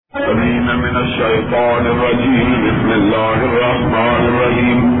العليم من الشيطان الرجيم بسم الله الرحمن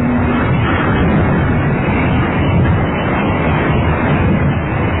الرحيم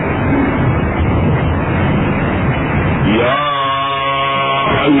يا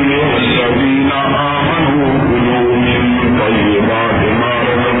أيها الذين آمنوا كلوا من طيبات ما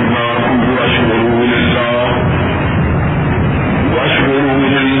رزقناكم واشكروا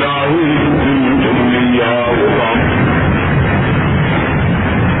لله إن كنتم إياه تعبدون.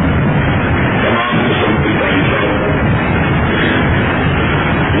 تمام قسم کی تعریفیں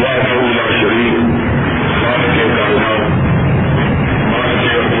وحدہ لا شریک خالق کائنات مالک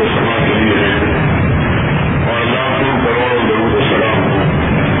ارض و سما کے لیے ہے، اور لاکھوں کروڑوں درود و سلام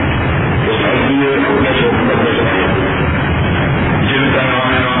اس ہستی اپنے سے مقدس ہے جن کا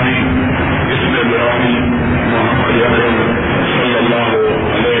نام نامی اسم برامی محمد اکرم صلی اللہ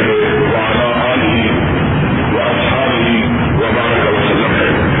علیہ وعلی آلہ واصحابہ وبارک وسلم ہے۔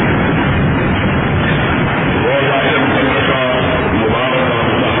 وہ ذات مقدسہ مبارکہ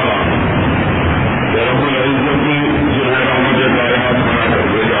مطہرہ کہ رب العزت نے جنہیں رحمت کائنات بنا کر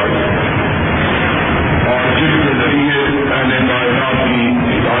بھیجا اور جس کے ذریعے اہل کائنات کی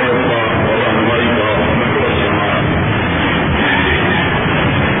ہدایت کا اور رہنمائی کا مقصد فرمایا۔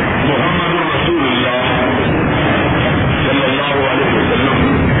 محمد رسول اللہ صلی اللہ علیہ وسلم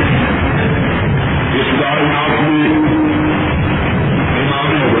اس کائنات میں امام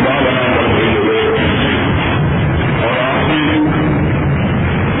خدا بنا کر بھیجے گئے اور آپ نے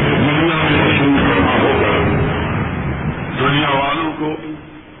دنیا میں تشریف فرما ہو کر دنیا والوں کو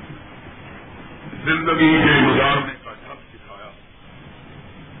زندگی کے گزارنے کا ڈھنگ سکھایا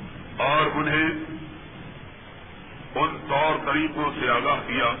اور انہیں ان طور طریقوں سے آگاہ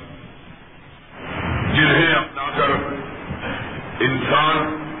کیا جنہیں اپنا کر انسان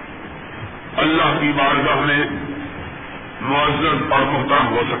اللہ کی بارگاہ میں معزز اور محترم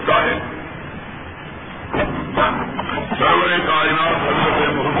ہو سکتا ہے۔ سرور کائنات حضرت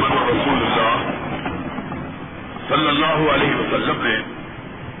محمد رسول اللہ صلی اللہ علیہ وسلم نے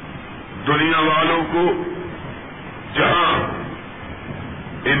دنیا والوں کو جہاں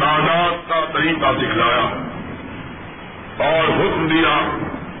عبادات کا طریقہ سکھلایا اور حکم دیا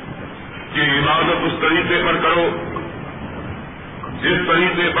کہ عبادت اس طریقے پر کرو جس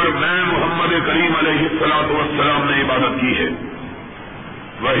طریقے پر میں محمد کریم علیہ الصلوۃ والسلام نے عبادت کی ہے،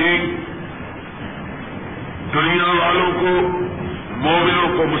 وہی دنیا والوں کو، مومنوں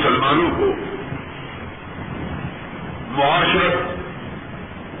کو، مسلمانوں کو معاشرت،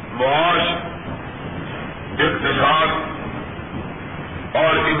 معاش، اقتصاد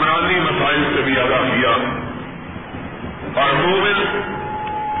اور عمرانی مسائل سے بھی آگاہ کیا۔ اور مومن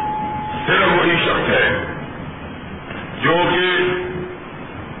صرف وہی شخص ہے جو کہ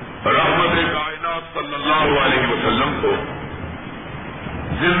رحمت کائنات صلی اللہ علیہ وسلم کو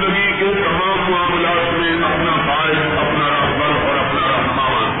زندگی کے تمام معاملات میں اپنا قائد، اپنا رہبر اور اپنا رہنما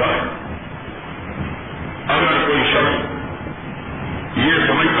مانتا ہے۔ اگر کوئی شخص یہ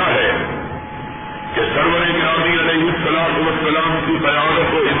سمجھتا ہے کہ سرور گرامی علیہ الصلوۃ والسلام کی قیادت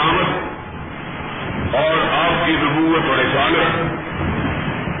و امامت اور آپ کی نبوت اور رسالت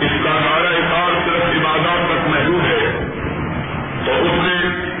اس کا دائرہ کار صرف عبادات تک محدود ہے، تو اس نے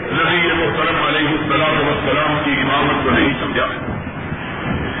نبی محترم علیہ الصلوۃ والسلام کی امامت کو نہیں سمجھا۔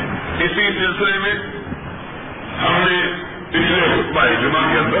 اسی سلسلے میں ہم نے پچھلے خطبہ جمعہ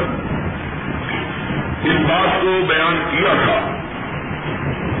کے اندر اس بات کو بیان کیا تھا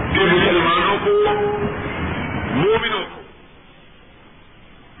کہ مسلمانوں کو، مومنوں کو،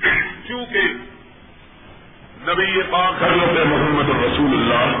 چونکہ نبی پاک حضرت محمد رسول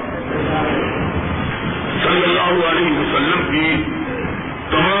اللہ صلی اللہ علیہ وسلم کی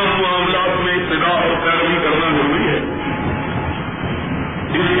تمام معاملات میں اتباع اور پیروی کرنا ضروری ہے،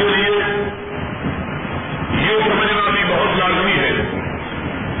 اس کے لیے یہ سمجھنا بھی بہت لازمی ہے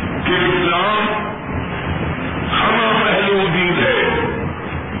کہ اسلام ہمہ پہلو دین ہے۔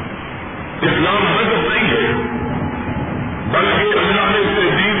 اسلام مذہب نہیں ہے، بلکہ اللہ نے اسے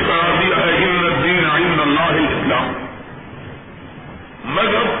دین قرار دیا ہے۔ ان الدین عند اللہ الاسلام۔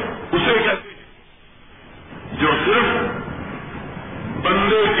 مذہب اسے کہتے ہیں جو صرف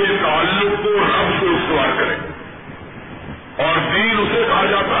بندے کے تعلق کو رب سے استوار کرے، اور دین اسے کہا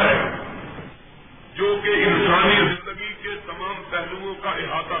جاتا ہے جو کہ انسانی زندگی کے تمام پہلوؤں کا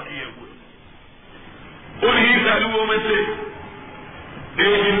احاطہ کیے ہوئے۔ انہی پہلوؤں میں سے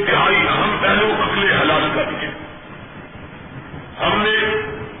ایک انتہائی اہم پہلو عقل حلال کا بھی ہے۔ ہم نے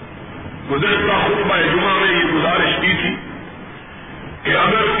گزشتہ خطبہ جمعہ میں یہ گزارش کی تھی کہ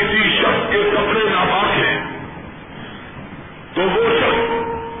اگر کسی شخص کے کپڑے ناپاک ہیں تو وہ شخص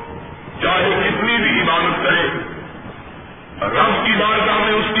چاہے کتنی بھی عبادت کرے، رب کی بارگاہ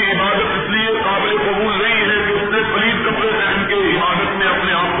میں اس کی عبادت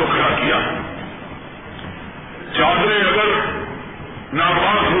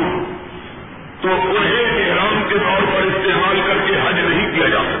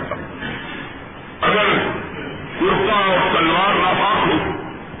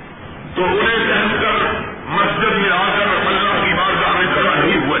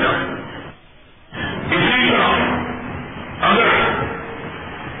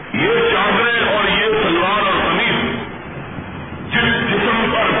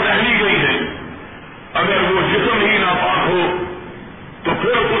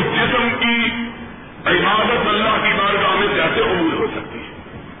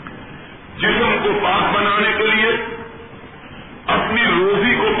کو پاک بنانے کے لیے اپنی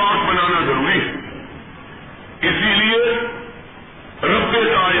روزی کو پاک بنانا ضروری ہے. اسی لیے رب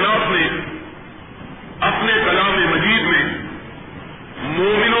کائنات نے اپنے کلام مجید میں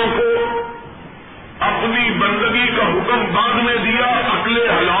مومنوں کو اپنی بندگی کا حکم بعد میں دیا، عقل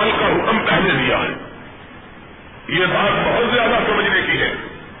حلال کا حکم پہلے دیا ہے. یہ بات بہت زیادہ سمجھنے کی ہے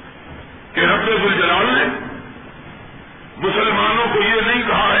کہ رب ذوالجلال نے مسلمانوں کو یہ نہیں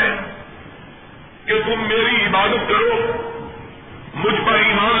کہا ہے کہ تم میری عبادت کرو، مجھ پر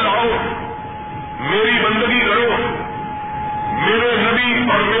ایمان لاؤ، میری بندگی کرو، میرے نبی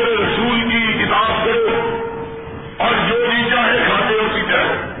اور میرے رسول کی کتاب کرو اور جو بھی چاہے کھاتے ہو پیتے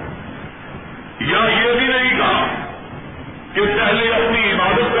ہو. یا یہ بھی نہیں کہا کہ پہلے اپنی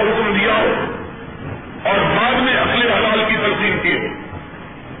عبادت کا حکم دیا ہو اور بعد میں عقل حلال کی تلقین کی،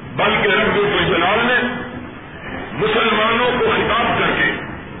 بلکہ رب ذوالجلال نے مسلمانوں کو خطاب کر کے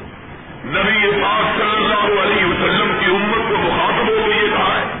نبی پاک صلی اللہ علیہ وسلم کی امت کو مخاطب ہو کے یہ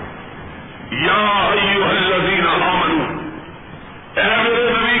کہا ہے، یا ایھا الذین آمنوا، اے میرے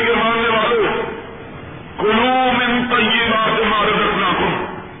نبی کے ماننے والوں، کلوا من طیبات ما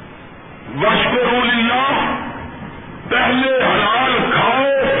رزقناکم واشکروا للہ، پہلے حلال کھاؤ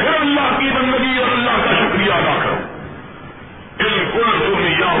پھر اللہ کی بندگی اور اللہ کا شکریہ ادا کرو. ان کنتم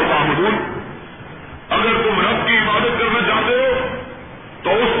ایاہ تعبدون، اگر تم رب کی عبادت کرنا چاہتے ہو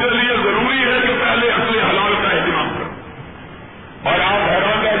تو اس کے لیے ضروری ہے کہ پہلے عقل حلال کا اہتمام کرو. اور آپ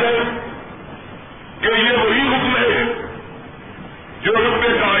حیران رہ جائیں کہ یہ وہی حکم ہے جو رب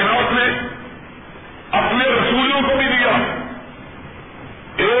کائنات نے اپنے رسولوں کو بھی دیا.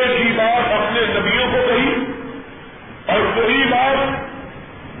 ایک ہی بات اپنے نبیوں کو کہی اور وہی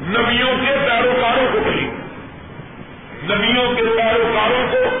بات نبیوں کے پیروکاروں کو کہی. نبیوں کے پیروکاروں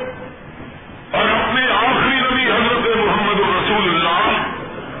کو اور اپنے آخری نبی حضرت محمد رسول اللہ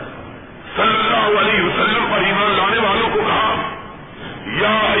صلی اللہ علیہ وسلم پر ایمان لانے والوں کو کہا،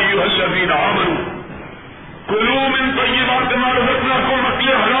 یا ایھا الذین آمنوا کلوا من طیبات ما رزقناکم، عقل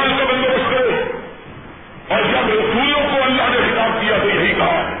حلال کا بندوبست کرو. اور جب رسولوں کو اللہ نے خطاب کیا تو یہی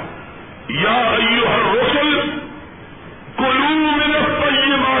کہا، یا ایھا الرسل کلوا من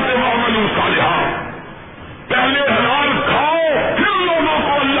الطیبات واعملوا صالحا، پہلے حلال کھاؤ پھر لوگوں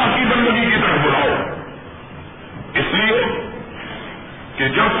کو اللہ کی بندگی کی طرف بلاؤ. اس لیے کہ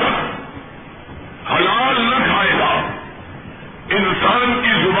جب تک حلال نہ کھائے گا انسان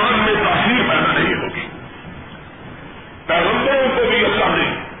کی زبان میں تاثیر پیدا نہیں ہوگی. پیغمبروں کو بھی اللہ نے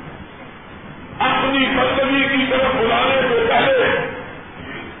اپنی بندگی کی طرف بلانے سے پہلے،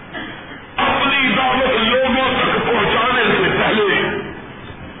 اپنی دعوت لوگوں تک پہنچانے سے پہلے،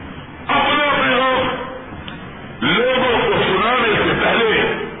 اپنا پیغام لوگوں کو سنانے سے پہلے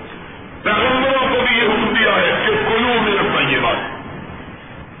پیغمبروں کو بھی یہ حکم دیا ہے کہ کلوا من الطیبات،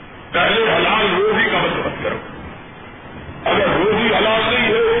 پہلے حلال روزی کا بندوبست کرو. اگر روزی حلال نہیں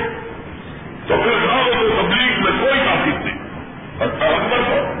ہے تو پھر دعوت و تبلیغ میں کوئی تاثیر نہیں. اور پیغمبر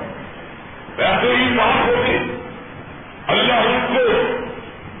کو ایسے ہی بات ہوتی، اللہ ان کو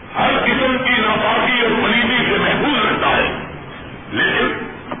ہر قسم کی ناپاکی اور پلیدی سے محفوظ رکھتا ہے. لیکن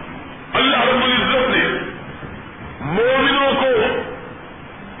اللہ رب العزت نے مومنوں کو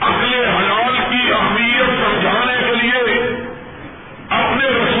عقل حلال کی اہمیت سمجھانے کے لیے اپنے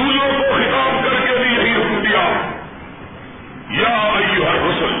رسولوں کو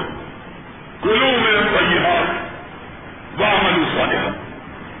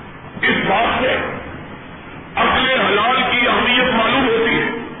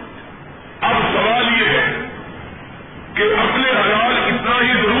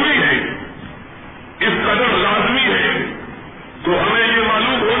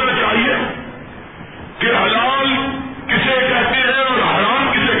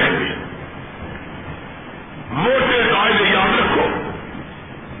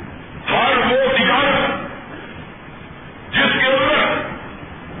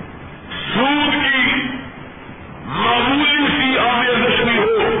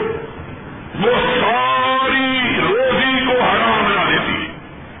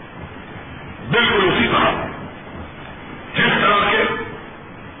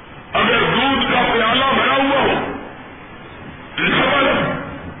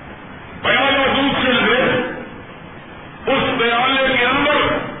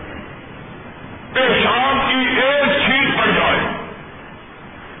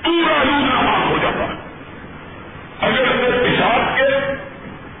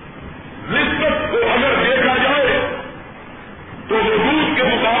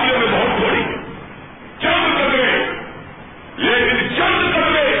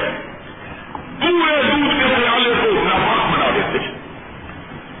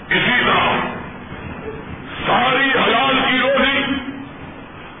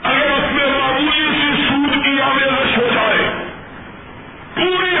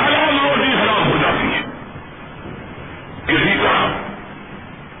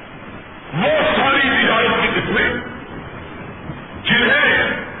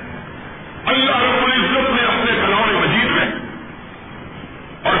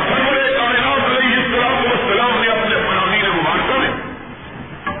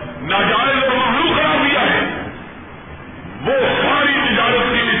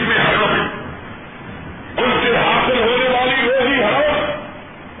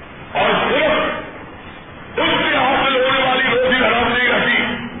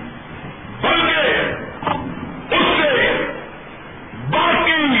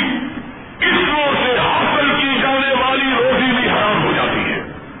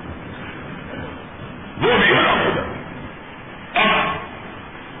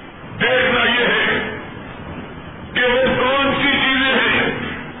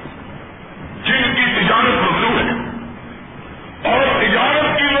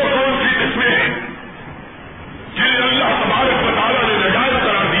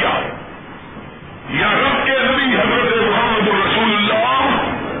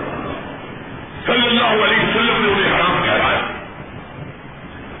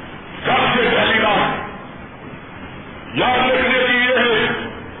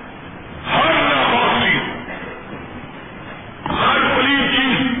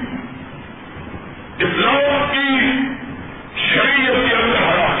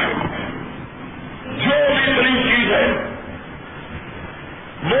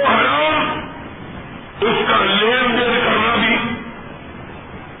اس کا لین دین کرنا بھی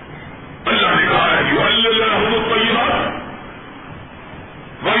اللہ نے کہا ہے یحلل لهم الطیبات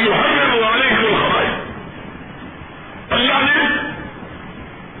ویحرم علیہم الخبائث. اللہ نے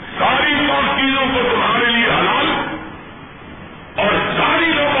ساری پاک چیزوں کو تمہارے لیے حلال اور ساری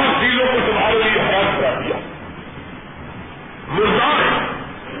ناپاک چیزوں کو تمہارے لیے حرام کرا دیا. مردار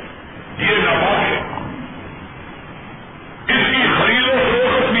یہ ناپاک ہے، اس کی خرید و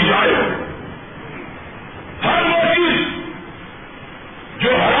فروخت بھی جائز. ہر وہ چیز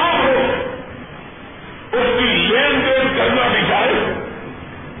جو حرام ہو اس کی لین دین کرنا بھی جائز.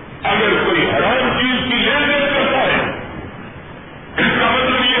 اگر کوئی حرام چیز کی لین دین کرتا ہے اس کا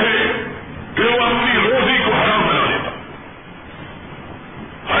مطلب یہ ہے کہ وہ اپنی روزی کو حرام بنا دیتا.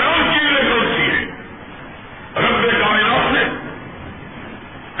 حرام چیزیں کون سی ہے؟ رب کائنات نے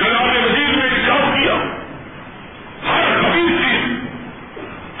کلام مجید میں ارشاد کیا ہر خبیث چیز،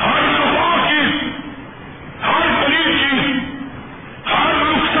 ہر ناپاک چیز، ہر پلیت چیز، ہر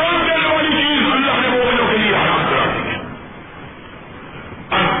نقصان دینے والی چیز اللہ نے مومنوں کے لیے حرام کرا دی ہے.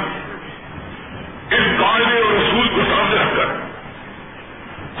 اس قاعدے اور رسول کو سامنے رکھ کر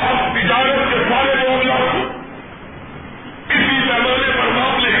ہم تجارت کے سارے معاملات کو اسی پیمانے پر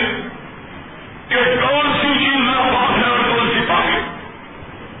ماپ لیں کہ کون سی چیز ناپاک ہے اور کون سی پاک ہے،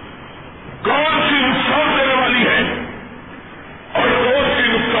 کون سی نقصان دینے والی ہے اور کون سی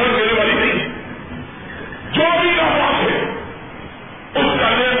نقصان دینے والی نہیں. جو بھی ناپاک ہے اس کا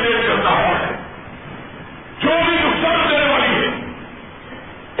لین دین کرنا حرام ہے، جو بھی نقصان دینے والی ہے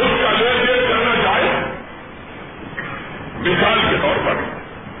اس کا لین دین کرنا جائز. مثال کے طور پر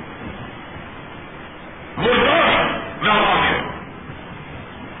مردار ناپاک ہے،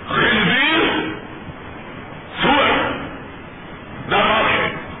 خنزیر سور ناپاک ہے،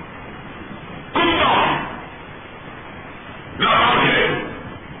 کتا ناپاک ہے.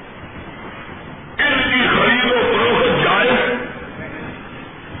 ان کی خرید و فروخت جائز.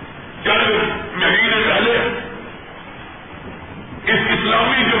 چند مہینے پہلے اس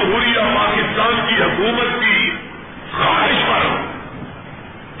اسلامی جمہوریہ پاکستان کی حکومت کی خواہش پر،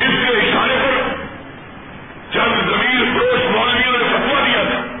 اس کے اشارے پر چند ضمیر فروش مولویوں نے فتویٰ دیا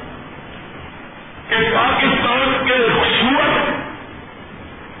تھا کہ پاکستان کے سور،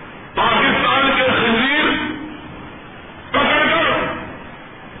 پاکستان کے خنزیر پکڑ کر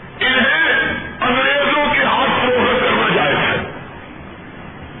انہیں انگریزوں کے ہاتھ فروخت کرنا جائز ہے.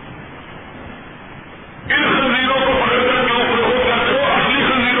 ان خنزیروں کو پکڑ کر کیوں فروخت کرتے ہو؟ اصلی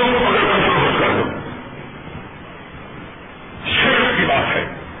خنزیروں کو پکڑ کر فروخت کر دو. شرک کی بات ہے.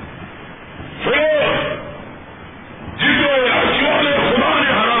 فروخت جسے اشیاء خدا نے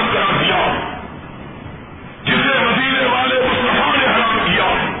حرام کرا دیا، جسے مدینے والے مصطفیٰ نے حرام کیا،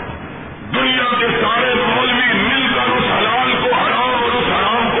 دنیا کے سارے مولوی مل کر اس حلال کو حرام اور اس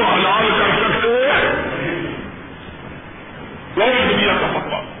حرام کو حلال کر سکتے ہیں؟ کوئی دنیا کا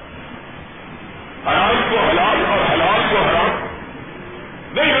فتویٰ حرام کو حلال اور حلال کو حرام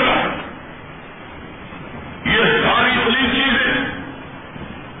نہیں بنا. یہ ساری پلیت چیزیں،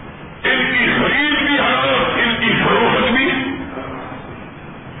 ان کی خرید بھی حرام، ان کی فروخت بھی.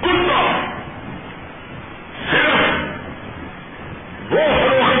 کتا صرف وہ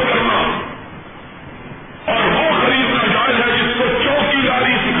فروخت کرنا اور وہ خریدنا جائز ہے جس کو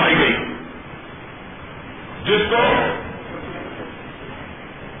چوکیداری سکھائی گئی، جس کو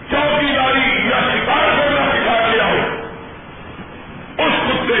چوکیداری یا شکار کرنا سکھایا گیا ہو. اس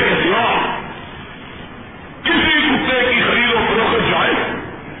کتے کے سوا کسی کتے کی خرید و فروخت جائز.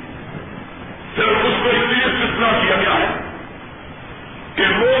 صرف اس کو اس لیے استثنا کیا گیا ہے کہ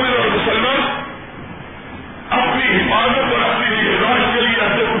مومن اور مسلمان اپنی حفاظت اور اپنی نگہداشت کے لیے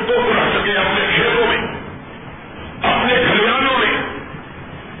ایسے کتوں کو رکھ سکے اپنے کھیتوں میں، اپنے کھلیانوں میں،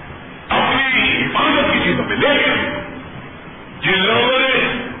 اپنی حفاظت کی چیزوں میں. لیکن جن لوگوں نے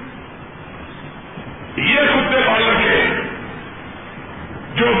یہ کتے پال رکھے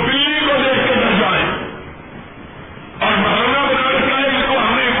جو بلی کو دیکھ کے ڈر جائیں اور بہانہ بنا رکھا ہے اس کو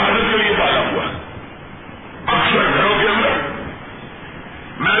ہم نے حفاظت کے لیے پالا ہوا ہے. اکثر گھروں کے اندر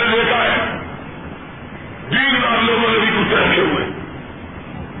میں نے دیکھا ہے 20 بار لوگوں نے بھی کتے رکھے ہوئے.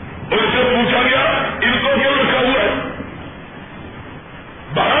 ان سے پوچھا گیا ان کو کیوں رکھا ہوا ہے؟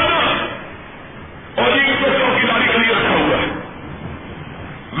 بہانہ اور ان کو چوکیداری کے لیے رکھا ہوا ہے.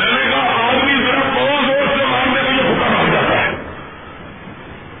 میں نے کہا آدمی ذرا بہت زور سے مارنے کے لیے حکم آ جاتا ہے.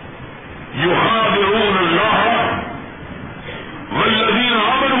 یخادعون اللہ والذین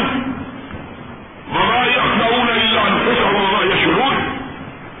آمنوا وما یخدعون الا انفسهم وما یشعرون.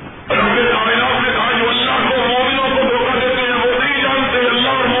 رب کائنات نے کہا جو اللہ کو مومنوں کو دھوکہ دیتے ہیں وہ نہیں جانتے. اللہ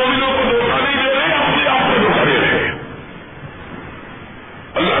اور مومنوں کو دھوکہ نہیں دے رہے، اپنے آپ کو دھوکہ دے رہے ہیں.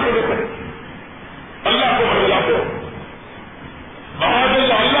 اللہ کو دھوکہ دے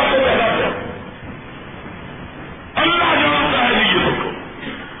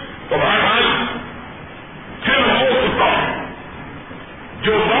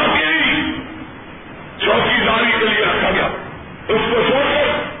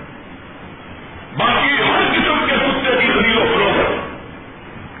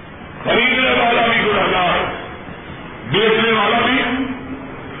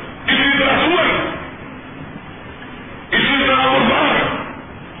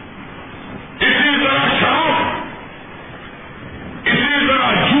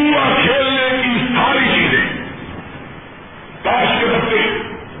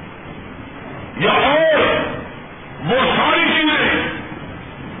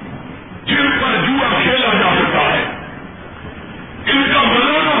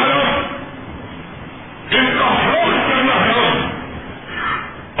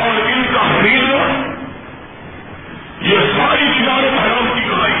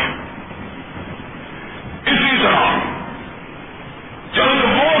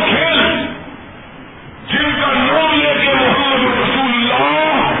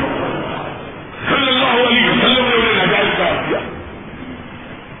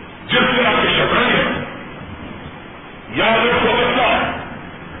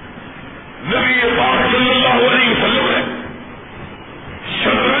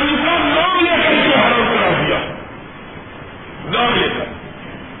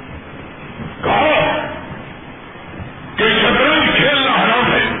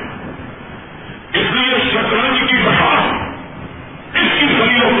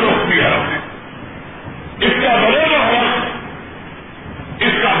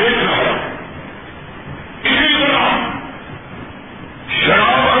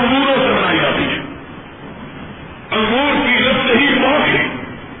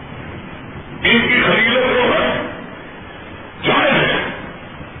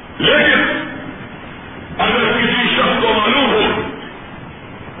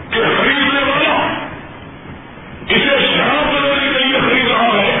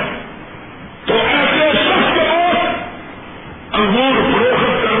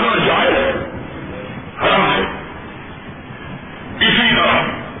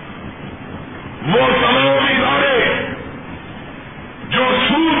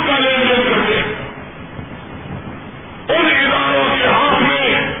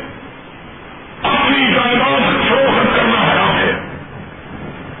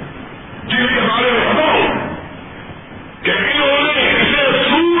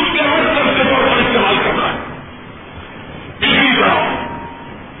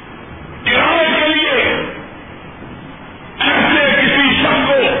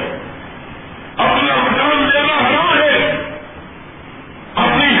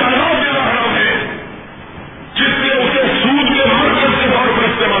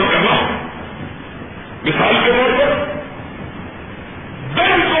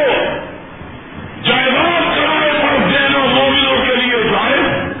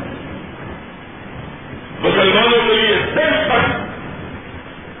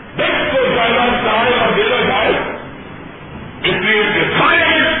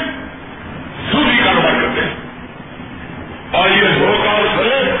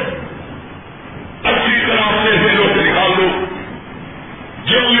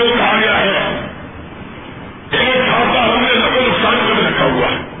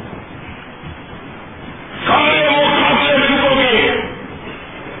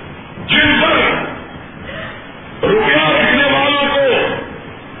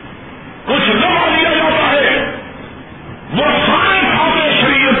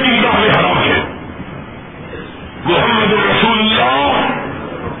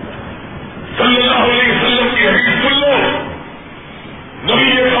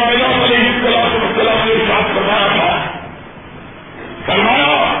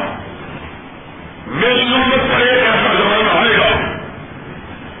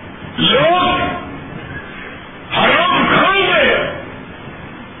لوگ حرام کھائیں گے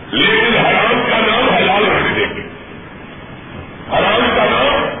لیکن حرام کا نام حلال رکھ دیں گے. حرام کا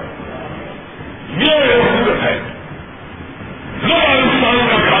نام یہ حقیقت ہے. انسان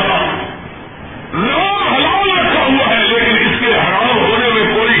کا کھانا نام حلال رکھا ہوا ہے لیکن اس کے حرام ہونے میں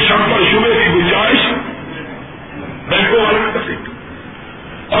کوئی شک اور شبے کی گنجائش بینکوں والے کر سکتے.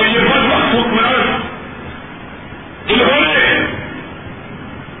 اور یہ بدبخت حکمران انہوں نے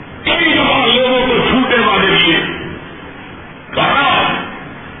کئی دفعہ لوگوں کو چھوٹے وعدے دیے. کہا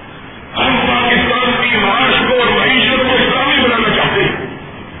ہم پاکستان کی معاش کو اور معیشت کو اسلامی بنانا چاہتے ہیں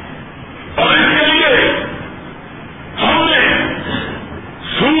اور اس کے لیے ہم نے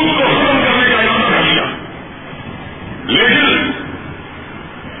سود کو ختم کرنے کا ارادہ کر لیا. لیکن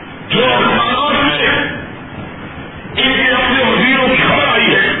جو اخبارات میں ان کے اپنے وزیروں کی خبر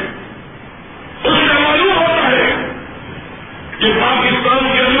آئی ہے اس سے معلوم ہوتا ہے کہ پاکستان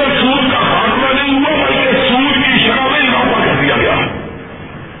کے اندر سود کا خاتمہ نہیں ہوا بلکہ سود کی شرح میں اضافہ کر دیا گیا.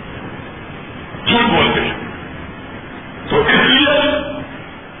 جھوٹ بولتے ہیں. تو اس لیے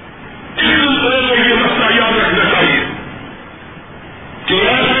اس سلسلے میں یہ مسئلہ یاد رکھنا چاہیے کہ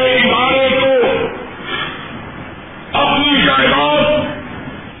ایسے ادارے کو اپنی جائیداد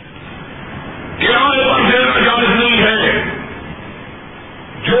کرائے پر دینا جائز نہیں ہے.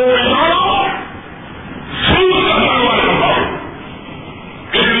 جو ادارہ سود کا کاروبار کرتا ہو.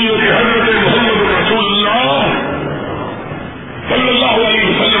 اس لیے کہ حضرت محمد رسول اللہ صلی اللہ علیہ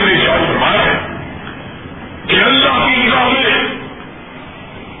وسلم نے ارشاد فرمایا ہے کہ اللہ کی نگاہ میں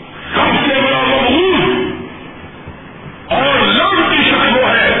سب سے بڑا مقبول اور لعنتی شخص وہ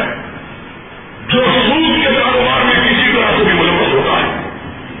ہے جو سود کے کاروبار میں کسی طرح سے بھی ملوث ہوتا ہے.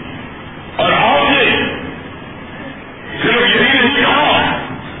 اور آپ نے صرف یہی نہیں کہا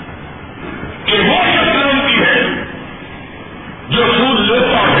کہ وہ شخص لعنتی ہے جو سود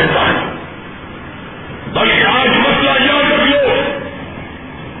لیتا اور دیتا ہے بلکہ آج مسئلہ یاد رکھ لو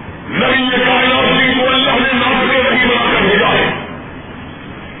نبی کائنات کو اللہ نے ناصر نہیں بنا کر بھیجا ہے.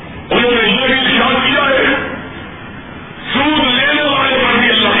 انہوں نے یہ بھی ارشاد کیا ہے سود لینے والے پر بھی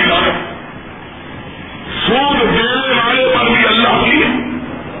اللہ کی لعنت, سود دینے والے پر بھی اللہ کی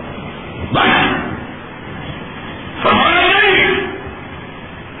بس. فرمایا نہیں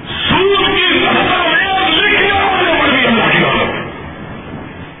سود کی دستاویز لکھنے والے پر بھی اللہ کی لعنت.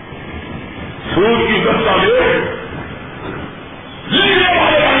 سود کی دستاویز لکھنے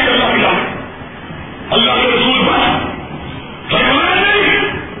والے پر بھی اللہ کی لعنت. اللہ کے رسول پر فرمایا نہیں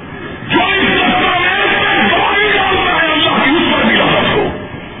جو اس دستاویز میں گواہی ڈالتا ہے اللہ کی اس پر بھی لعنت ہو.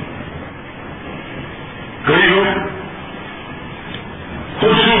 کئی لوگ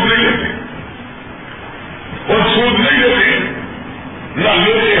خود سود نہیں لیتے اور سود نہیں لیتے نہ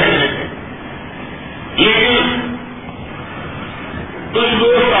لیتے ہیں لیتے. لیکن کوئی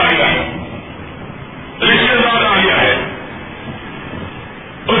دوست آ گیا ہے, رشتے دار آ گیا ہے,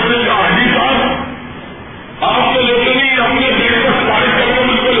 اس نے کہا حاجی صاحب آپ تو لیتے نہیں اپنے بریکفاسٹ پارٹی کر کے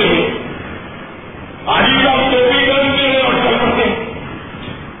مجھ کو لے لو. حاجی صاحب ٹوپی پہنتے ہیں اور چلتے ہیں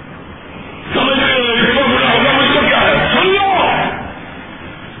سمجھ رہے ہیں اس کو بڑا ہوگا مجھ کو کیا ہے. سن لو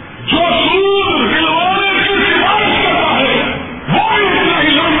جو سود دلوانے کی سفارش کرتا ہے وہ بھی اتنا ہی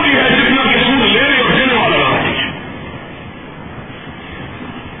لڑتی ہے جتنا کہ سود لینے اور دینے والا لڑتی ہے.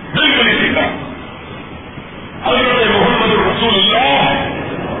 بالکل اسی طرح حضرت محمد رسول اللہ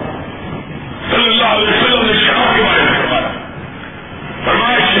صلی اللہ علیہ وسلم نے شراب کے بارے میں فرمایا.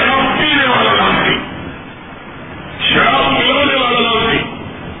 فرمایا شراب پینے والا لڑتی, شراب پلانے والا لڑتی,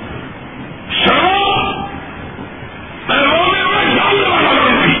 شراب پیمانے میں ڈالنے والا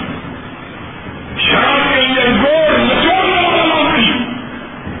لڑتی, شراب کے لیے گوڑ نچوڑنے والا لڑتی,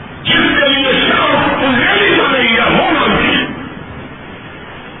 جس کے لیے شراب انگریزی سے نہیں ہے وہ لڑتی.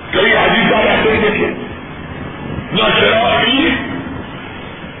 کئی حاجی صاحب ایسے دیکھے نہ شراب پی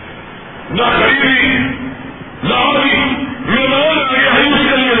نہ خریدی نہ آدھی مہمان آ گیا ہے اس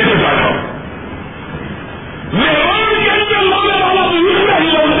کے لیے لے کے جاتا ہوں. مہمان کے لیے لانے والا تو اس میں ہی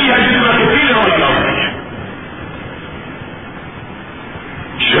لڑتی ہے جتنا کہ پینے والا لڑتی ہے.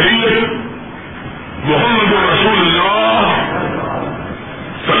 شریعت محمد رسول اللہ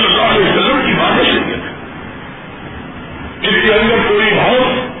صلی اللہ علیہ وسلم کی بات شریعت ہے. اس کے اندر کوئی بھاؤ,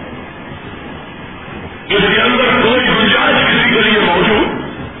 اس کے اندر کوئی گنجائش کسی کے لیے موجود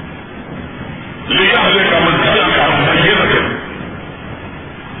لیا ہے کا منصلہ کا مہیے رکھے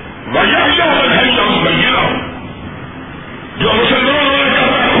وجہ ہے مہینہ جو مسلمان ہونے کا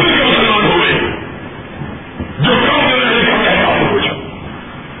خود کے مسلمان ہوئے جو کام رہنے کا کہتا ہوں پوچھا.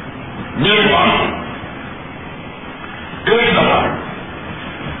 میرے پاس ایک دفعہ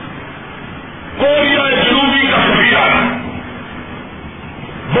کوریا جنوبی کا سفیر آیا,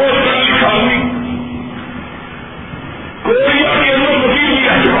 بہت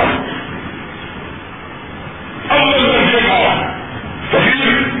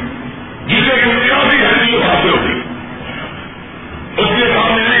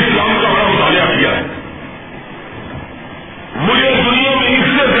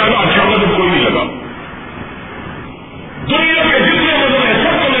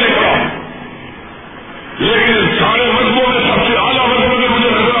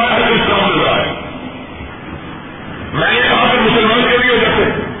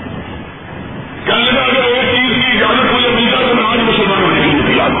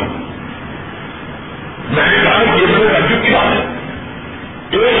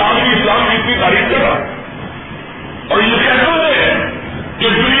اس کی تعریف کر رہا اور یہ کہتا ہے کہ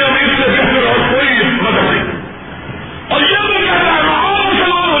دنیا میں اس سے بہتر اور کوئی مدد نہیں، اور یہ بھی کہتا ہے عام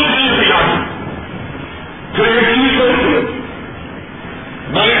مسلمان ہونے کے لیے تیار ہے. پھر ایک چیز ہوتی ہے،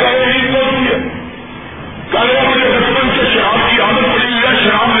 میں نے کہا یہ چیز ہوتی ہے، کہا مجھے بچپن سے شراب کی عادت پڑی ہے،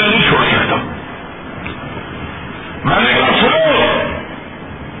 شراب میں نہیں چھوڑ سکتا. میں نے کہا سنو،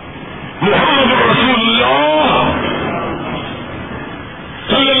 محمد رسول اللہ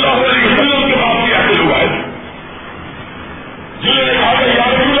صلی اللہ علیہ وسلم کے بعد کیا کے لوگ آئے جنہوں نے کہا کہ یا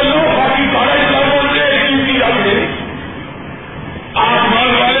رسول اللہ باقی سارا اسلاموں سے ایک چیز کی جاتی ہے. آسمان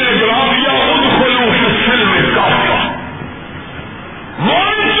والے نے جواب دیا ادخلوا فی السلم کافہ،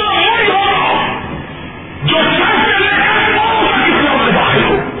 مومن تو وہی ہوگا جو سر سے لے کر پاؤں تک اسلام میں داخل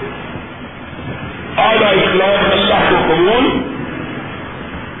ہو. اعلیٰ اسلام اللہ کو قبول،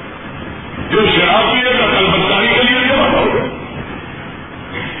 جو شراب پیے گا کل بدکاری کے لیے جمع ہوگا،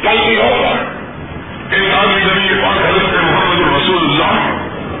 کل بھی ہوگا. ایک آدمی نبی پاک حضرت محمد رسول اللہ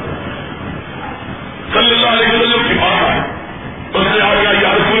صلی اللہ علیہ وسلم کے پاس آئے. اس نے آ گیا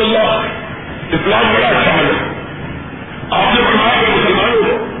یا رسول اللہ اسلام بڑا اچھا ہے، آپ نے فرمایا کہ مسلمان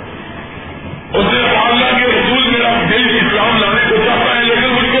ہو. اس نے کہا اللہ کے رسول میرا دل اسلام لانے کو چاہتا ہے لیکن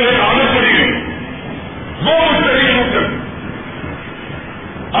مجھ کو ایک عادت پڑی گئی، وہ مجھ سے نہیں چھوٹ سکتی.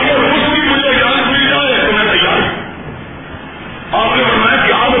 اگر کچھ بھی مجھے اجازت مل جائے تو میں تیار ہوں. آپ نے فرمایا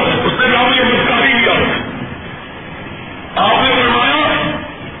کہ عادت ہے. اس نے کہا مجھے مسکاری کی عادت ہے. آپ نے فرمایا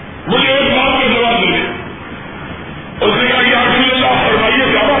مجھے ایک بات کا جواب دے. اس نے کہا یا رسول اللہ فرمائیے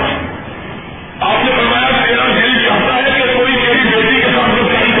کیا بات. آپ نے فرمایا میرا دل چاہتا ہے کہ کوئی میری بیٹی کے ساتھ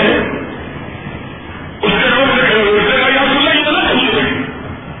مسکاری کرے. اس نے روز سے کہا، اس نے کہا یا رسول اللہ یہ نہ کہیے.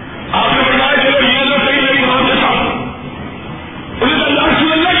 آپ نے فرمایا چلو یہ نہ صحیح میری ماں کے ساتھ. اس نے کہا یا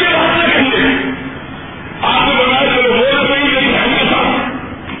رسول اللہ یہ بات نہ کہیے. آپ نے فرمایا چلو وہ نہ صحیح میری بہن کے ساتھ.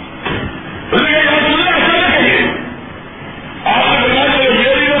 اس نے کہا یا رسول اللہ ایسا نہ کہیے. آپ نے فرمایا چلو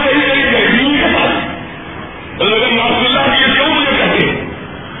یہ بھی نہ صحیح میری بہن کے ساتھ. اس نے کہا یا رسول اللہ یہ کیوں مجھے کہتے ہیں.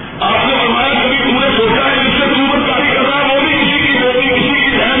 آپ نے فرمایا کبھی تم نے سوچا ہے جس سے تم بدکاری کر رہا ہے وہ بھی کسی کی بیٹی، کسی کی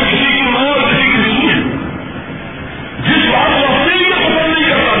بہن، کسی کی ماں اور کسی کی بیوی ہے. جس بات کو اپنے لیے پسند نہیں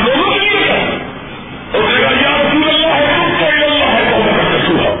کرتا لوگوں کے لیے کرتا. اور کہے گا یا رسول اللہ ہے تم کو اللہ ہے تو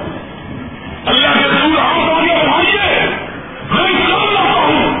رسول اللہ کے رسول آپ آگے بڑھائیے، میں اسلام لاتا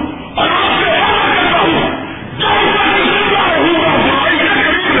ہوں اور آپ سے وعدہ کرتا ہوں جب تک زندہ رہوں گا برائی سے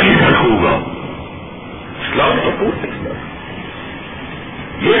قریب نہیں رکھوں گا. اسلام تو پورا اسلام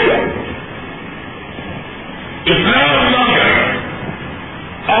یہ کیا اسلام نہ کرے.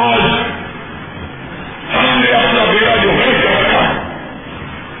 آج ہم نے اپنا بیڑا جو ہے کر رکھا ہے،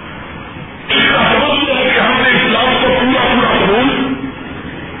 اس کا سبب یہ ہے کہ ہم نے اسلام کو پورا پورا قبول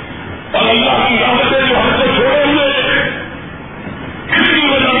اور اللہ کی رحمتیں جو ہم سے چھوڑے ہوئے ہیں. اس کی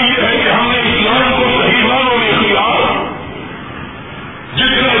وجہ یہ ہے کہ ہم نے اسلام کو صحیح معنوں میں اختیار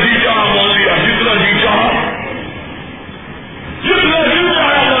جتنا جی چاہا مان لیا، جتنا جی چاہا جتنا دل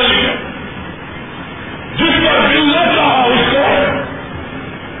چاہا مان لیا، جس کا دل نہ چاہا اس کو.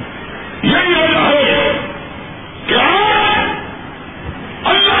 یہی وجہ ہے کہ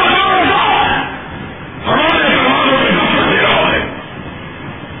اللہ تعالیٰ ہمارے زمانوں میں نفرت دے رہا ہے.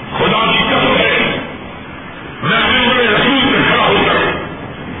 خدا کی قسم ہے میں ممبر رسول میں کھڑا ہو کر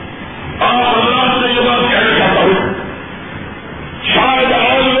آپ حضرات سے یہ بات کہنا چاہتا ہوں. شاید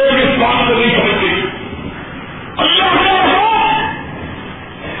اور لوگ اس بات کو نہیں سمجھتے. اللہ تعالیٰ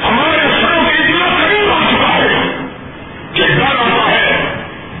ہمارے سروں کے اتنا قریب آ چکا ہے کہ ڈر آتا ہے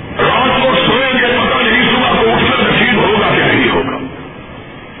رات کو سوئیں گے پتہ نہیں صبح کو اٹھنا نصیب ہوگا کہ نہیں ہوگا.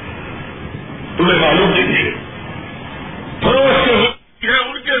 تمہیں معلوم نہیں پڑوس کے ہے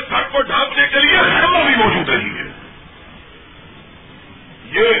ان کے سر کو ڈھانپنے کے لیے خیمہ بھی موجود رہی ہے.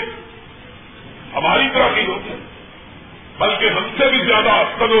 یہ ہماری طرح کی لوگ ہیں بلکہ ہم سے بھی زیادہ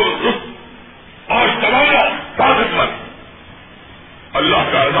تندرست اور توانا طاقتور. اللہ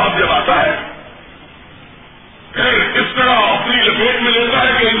کا عذاب جب آتا ہے پھر اس طرح اپنی لپیٹ میں لیتا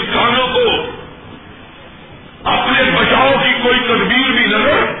ہے کہ انسانوں کو اپنے بچاؤ کی کوئی تدبیر بھی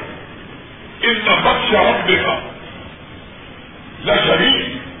نظر ان کا بخش شراب دیکھا نہ شریف.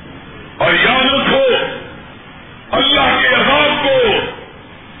 اور یاد رکھو اللہ کے عذاب کو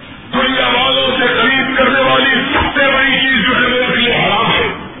دنیا والوں سے قریب کرنے والی سب سے بڑی چیز جو ہے وہ لیے حرام ہے.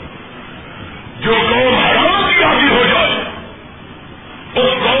 جو قوم حرام کی عادی ہو جائے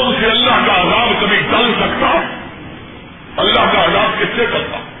اس قوم سے اللہ کا عذاب کبھی ٹل سکتا. اللہ کا عذاب کس سے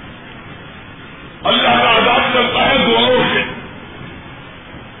کرتا؟ اللہ کا عذاب چلتا ہے دعاؤں سے.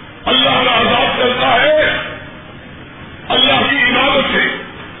 اللہ کا عذاب چلتا ہے اللہ کی عبادت سے.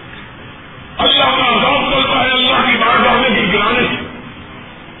 اللہ کا عذاب چلتا ہے اللہ کی بارگاہ میں گرانے سے.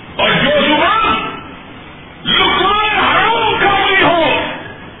 اور جو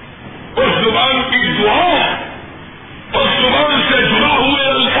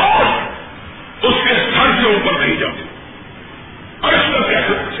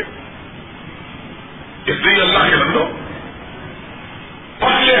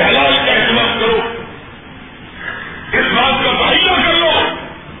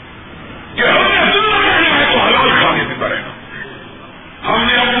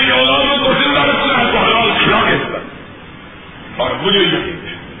مجھے یقین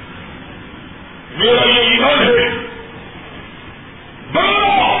ہے، میرا یہ ایمان ہے،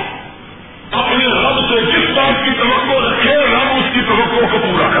 بندہ اپنے رب سے جس بات کی توقع رکھے رب اس کی توقع کو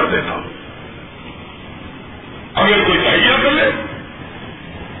پورا کر دیتا. اگر کوئی تہیا کر لے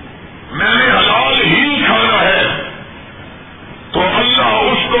میں نے حلال ہی کھانا ہے تو اللہ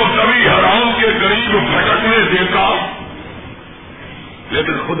اس کو کبھی حرام کے قریب بھٹکنے دیتا،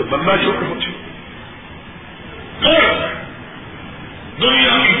 لیکن خود بندہ چھوٹے پوچھے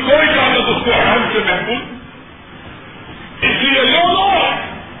دنیا کی کوئی طاقت اس کو حرام سے محفوظ. اس لیے لوگوں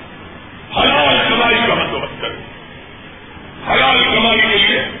حلال کمائی کا بندوبست کریں. حلال کمائی کے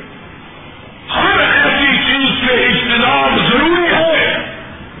لیے ہر ایسی چیز سے اجتناب ضروری ہے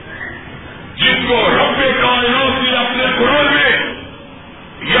جس کو رب کائنات نے اپنے قرآن میں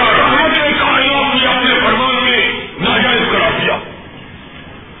یا رحمت کائنات نے اپنے فرمان میں ناجائز قرار دیا.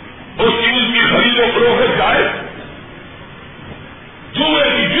 اس چیز کی خرید و فروخت جائز، جوئے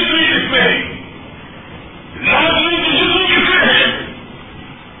کی جتنی قسمیں ہیں، لازمی کی جتنی قسمیں ہیں،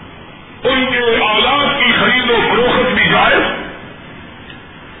 ان کے آلات کی خرید و فروخت بھی جائز.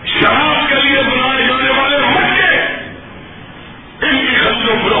 شراب کے لیے بنائے جانے والے مٹکے ان کی خرید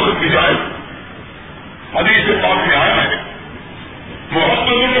و فروخت بھی جائز. حدیث پاک میں آیا ہے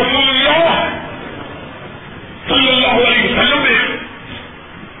محمد رسول اللہ صلی اللہ علیہ وسلم نے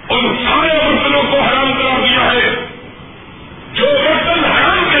ان سارے برتنوں کو حرام قرار دیا ہے جو برتن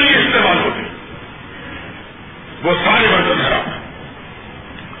حرام کے لیے استعمال ہوتے، وہ سارے برتن حرام ہیں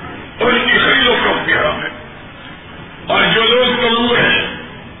اور ان کی خرید و فروخت بھی حرام ہے. اور جو لوگ کمزور ہیں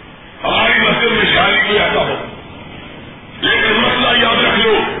ہماری مسجد میں شادی کیا ایسا ہو، لیکن مسئلہ یاد رکھ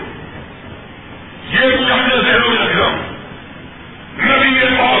لو، یہ اپنے ذہنوں میں رکھ لو، نبی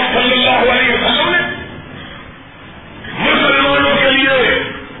پاک صلی اللہ علیہ وسلم نے مسلمانوں کے لیے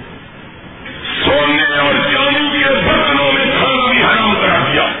سونے اور چاندی کے برتنوں میں کھانا بھی حرام کرا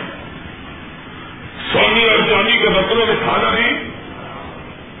دیا. سونے اور چاندی کے برتنوں میں کھانا بھی،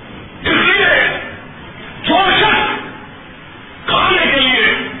 اس لیے جو شخص کھانے کے لیے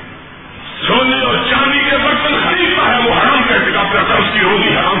سونے اور چاندی کے برتن خریدتا ہے وہ حرام کا ارتکاب کرتا ہے، اس کی روزی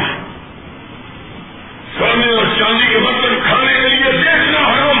حرام ہے. سونے اور چاندی کے برتن کھانے کے لیے بیچنا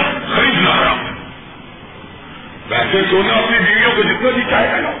حرام، خریدنا حرام ہے. ویسے سونا اپنی بیویوں کو جتنا بھی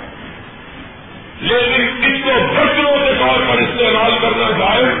چاہے گا، لیکن اس کو برتنوں کے طور پر استعمال کرنا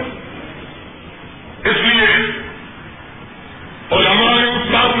جائز. اس لیے علماء نے اس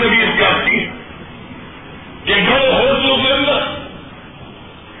بات میں بھی احتیاط کی کہ بڑے ہوٹلوں کے اندر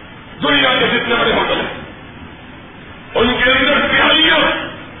دنیا کے جتنے بڑے ہوٹل ہیں ان کے اندر پیالیاں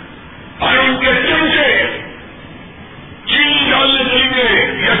اور ان کے چمچے چینی ڈالنے کے لیے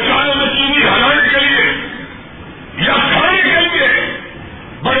یا چائے میں چینی ہلانے کے لیے یا کھانے کے لیے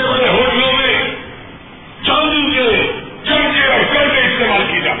بڑے بڑے ہوٹلوں میں چاندی کے چمچے اور کڑے استعمال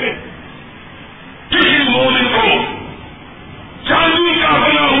کیے جاتے. کسی مومن کو چاندی کا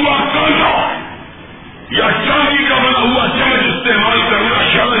بنا ہوا کانٹا یا چاندی کا بنا ہوا چمچ استعمال کرنا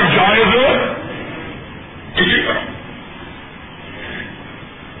شرعاً جائز ہو. اسی طرح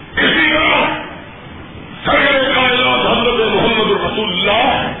سرور کائنات حضرت محمد رسول اللہ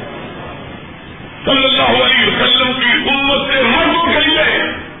صلی اللہ علیہ وسلم کی امت کے مردوں کے لیے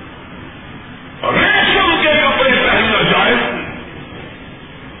ریشم کے کپڑے پہننا جائز.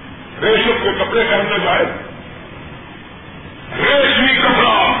 ریشم کے کپڑے پہننا جائز. ریشمی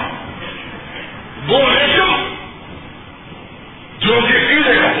کپڑا وہ ریشم جو کہ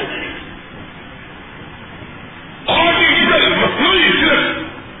کیڑے کا ہو، آرٹیفیشل مصنوعی صرف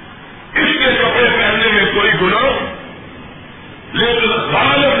اس کے کپڑے پہننے میں کوئی گناہ، لیکن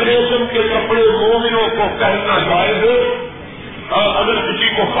غالب ریشم کے کپڑے مومنوں کو پہننا جائز ہے. اگر کسی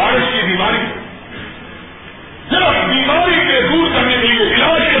کو خارش کی بیماری، صرف بیماری کے دور کرنے کے لیے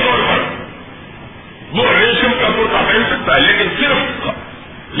علاج کے طور پر وہ ریشم کا کرتا پہن سکتا ہے،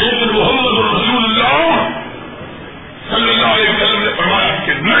 لیکن محمد رسول اللہ صلی اللہ علیہ وسلم نے فرمایا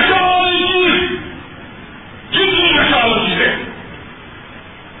کہ نشہ والی چیز، جتنی نشہ والی چیزیں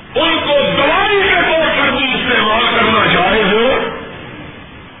ان کو دوائی کے طور پر بھی استعمال کرنا جائز ہو.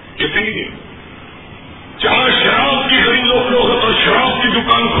 اتنی جہاں شراب کی خرید و فروخت اور شراب کی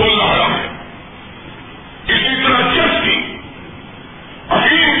دکان کھولنا حرام ہے، اسی طرح چرس کی،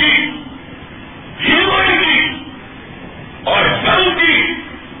 افیم کی، ہیروئن کی اور دم کی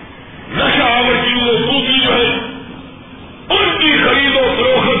نشہ آور چیزیں دوسری جو ہے ان کی خرید و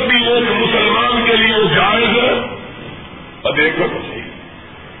فروخت بھی ایک مسلمان کے لیے جائز ہے. اب دیکھو تو صحیح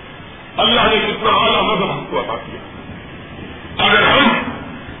اللہ نے کتنا اعلیٰ مذہب ہم کو عطا کیا. اگر ہم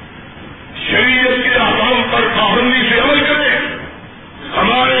شریعت کے احکام پر پابندی سے عمل کریں،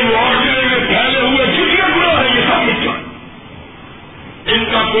 ہمارے ان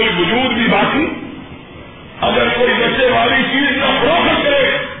کا کوئی وجود بھی باقی. اگر کوئی نشے والی چیز کا فروخت کرے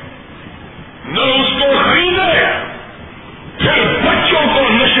نہ اس کو خریدے پھر بچوں کو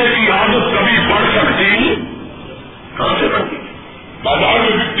نشے کی عادت کبھی پڑ سکتی کہاں سے پڑتی؟ بازار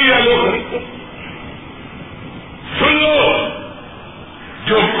میں بکتی ہے لوگ خریدتے. سن لو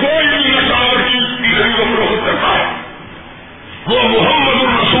جو کوئی بھی نشاور چیز کی خرید و فروخت کرتا ہے وہ محمد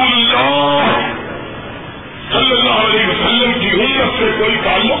الرسول اللہ صلی اللہ علیہ وسلم کی امت سے کوئی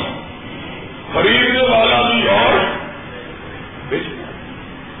تعلق خریدنے والا بھی اور بیچنے.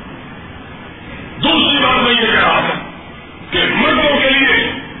 دوسری بات میں یہ کہہ رہا تھا کہ مردوں کے لیے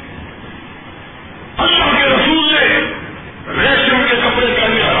اللہ کے رسول نے ریشم کے کپڑے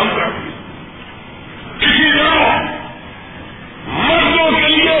پہننے حرام کر دیے. اسی طرح مردوں کے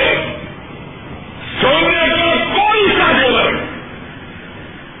لیے سونے کا کوئی سا زیور،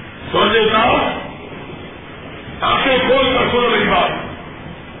 سونے کا آنکھیں کھول کر سن رہی بات،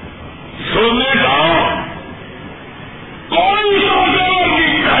 سونے کا کوئی سا زیور بھی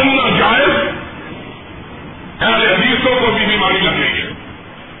پہننا جائز. اہل حدیثوں کو بھی بیماری لگ رہی ہے.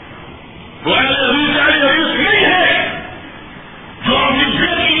 وہ اہل حدیث نہیں ہے جو اپنی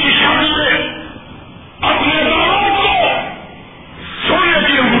بیٹی کی شادی میں اپنے داماد کو سونے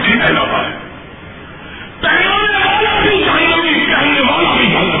کی انگوٹھی پہناتا ہے. پہنانے والا بھی جہنمی، پہننے والا بھی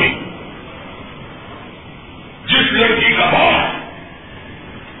جہنمی. جس لڑکی کا باپ،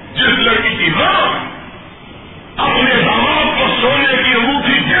 جس لڑکی کی ماں اپنے داماد کو سونے کی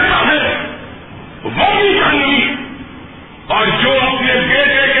انگوٹھی دیتا ہے وہ بھی جہنمی، اور جو اپنے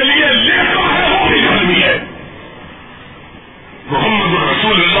بیٹے کے لیے لیتا ہے وہ بھی جہنمی ہے. محمد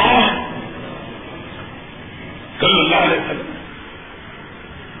رسول اللہ صلی اللہ علیہ وسلم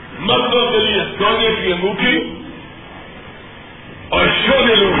مردوں کے لیے سونے کی انگوٹھی اور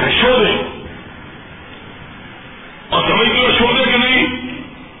شودے لوگ ہیں، شودے، اور سمجھ لو شودے کے نہیں،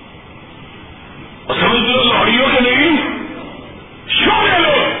 اور سمجھ لو لاڑیوں کے نہیں، شودے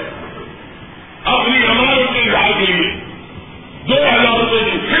لوگ اپنی امانت کے اظہار کے لیے 2000 روپئے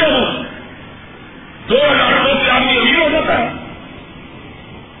کی فیس، 2000 روپئے سے آدمی امیر ہو جاتا ہے.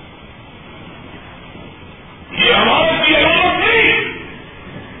 یہ امانت کی علامت نہیں،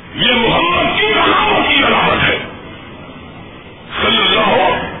 یہ محمد کی علامت کی علامت ہے. صلی اللہ ہو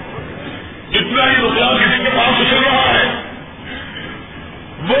اتنا ہی روپیہ کسی کے پاس اچھل رہا ہے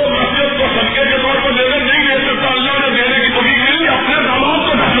وہ مسجد کو صدقے کے طور پر دینے نہیں دے سکتا. اللہ نے دینے کی توفیق نہیں، اپنے داماد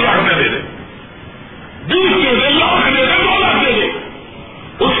کو 10 لاکھ میں دے دے، 20 دے دے، لاکھ دے دے، 2 لاکھ دے دے،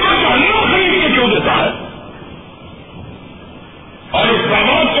 اس کا جہنم خرید کے کیوں دیتا ہے؟ اور اس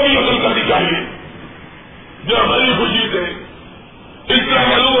داماد کو بھی عقل کرنی چاہیے جو ہماری خوشی سے اس طرح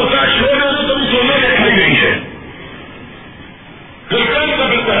معلوم ہوتا ہے شوہر نے کبھی سونے دیکھا ہی نہیں ہے. پھر کہیں کا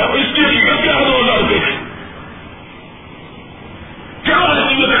ملتا ہے اس کی حقیقت کیا ہے؟ 2000 روپئے کی کیا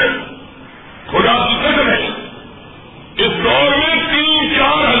حقیقت ہے؟ خدا کی قسم ہے اس دور میں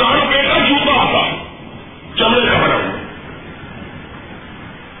 3-4 ہزار روپئے کا جوتا آتا ہے چمڑے کا بنا ہوا.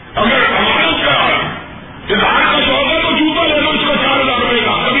 اگر امانت کا اظہار کا شوق ہے تو جوتا لے لو اس کا 4000 روپئے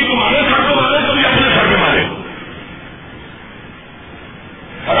کا، کبھی تمہارے سر پہ مارے کبھی اپنے سر پہ مارے.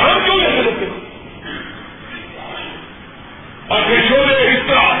 حرام کیوں لیتے رہتے ہو؟ اور پھر چھوڑے اس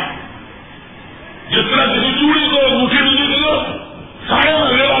طرح جس طرح کسی چوڑی کو انگوٹھی ملی دو سارے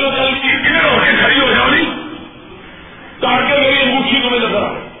محلے والوں کل کی ادھر ہو کے کھڑی ہو جانی تاڑ کے میری انگوٹھی تمہیں نظر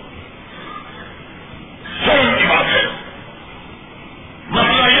آئے. شرم کی بات ہے.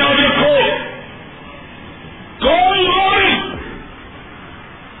 مسئلہ یاد رکھو کوئی مومن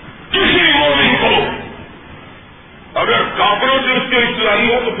کسی مومن کو اگر کافروں سے اس کے اطلاعی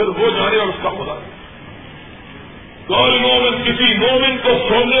ہو تو پھر وہ جانے اور اس کا خدا. کوئی مومن کسی مومن کو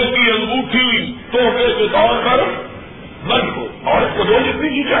سونے کی انگوٹھی تحفے کے طور پر نہ دو، اور اس کو دو جتنی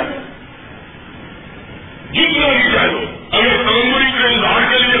کی جائے جتنا کی جائے دو. اگر تغمری کے اظہار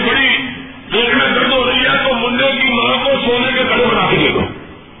کے لیے بڑی پیٹ میں درد ہو رہی ہے تو منڈے کی ماں کو سونے کے کڑے بنا کے دے دو.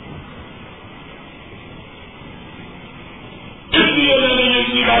 اس لیے میں نے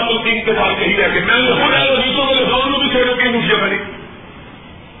یہ بات تو 3 کے بعد کہی ہے کہ میں نے خود حدیثوں میں لکھاؤں بھی سونے کی انگوٹھیاں بنی.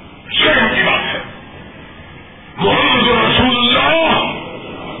 شرم کی بات ہے. محمد رسول اللہ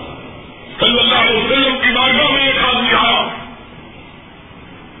صلی اللہ علیہ وسلم کی بارگاہ میں ایک آدمی آیا،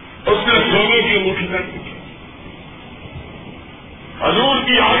 اس نے سونے کی انگوٹھی پہن کی. حضور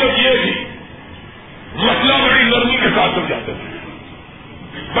کی عادت یہ تھی مسئلہ بڑی نرمی کے ساتھ سمجھاتے تھے،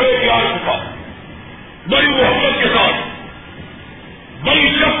 بڑے پیار کے ساتھ، بڑی محبت کے ساتھ، بڑی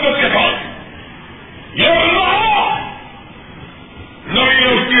شفقت کے ساتھ. یہ اللہ نبی نے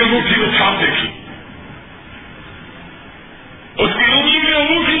اس کی انگوٹھی میں چھاپ دیکھی، اس کی انگلی میں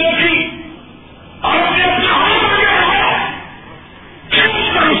انگوٹھی دیکھی اور اپنے اپنا ہاتھ آگے بڑھایا.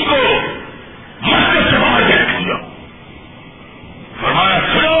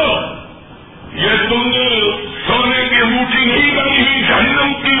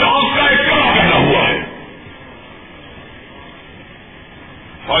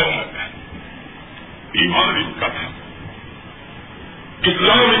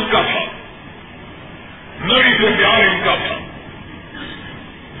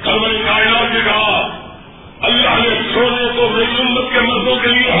 سرور کائنات نے کہا اللہ نے سونے کو میری امت کے مردوں کے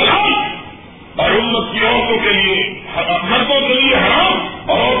لیے حلال اور امت کی عورتوں کے لیے مردوں کے لیے حرام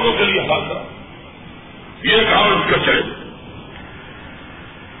اور عورتوں کے لیے حلال کرا. یہ کہا اس کا چلے.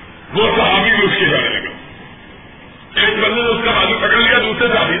 وہ صحابی بھی اس کی جانے لگا. ایک بندے نے اس کا بازو پکڑ لیا, دوسرے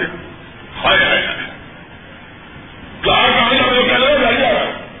صحابی نے ہائے ہائے کہا جا رہے کہہ لو جا رہا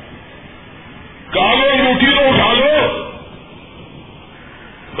کہا لو انگوٹھی تو اٹھا لو.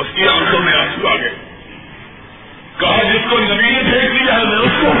 اس کی آنکھوں میں آنسو آ گئے. کہا جس کو نبی نے پھینک دیا ہے میں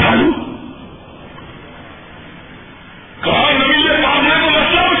اس کو اٹھا لوں. کہا نبی نے پاک نے تو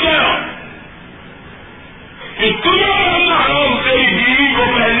مسئلہ بچایا کہ تمہیں کرنا حرام تیری بیوی کو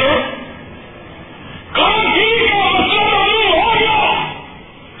پہنو. کہا بیوی کا مسئلہ معلوم ہو گیا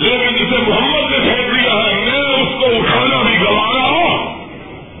لیکن جسے محمد نے پھینک دیا ہے میں اس کو اٹھانا بھی گوارا ہوں.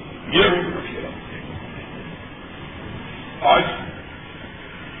 یہ آج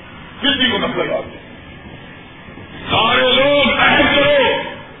کسی کو مسئلہ یاد نہیں. سارے لوگ عہد کرو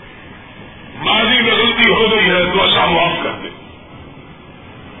ماضی میں غلطی ہو گئی ہے تو اللہ معاف کر دے.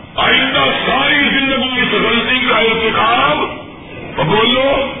 آئندہ ساری زندگی اس غلطی کا ارتکاب بولو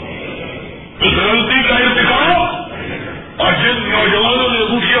اس غلطی کا ارتکاب اور جن نوجوانوں نے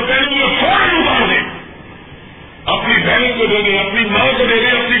انگوٹھیاں پہنی ہیں فوراً اتار دیں. اپنی بہن کو دے دیں, اپنی ماں کو دے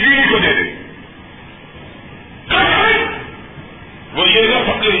دیں, اپنی بیوی کو دے دیں. وہ یہ نہ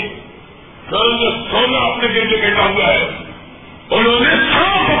پکڑے سونا اپنے دل میں بیٹھا ہوا ہے, انہوں نے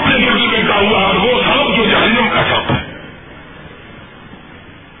سانپ اپنے دل میں بیٹھا ہوا ہے اور وہ سانپ جو جہنم کا سانپ ہے.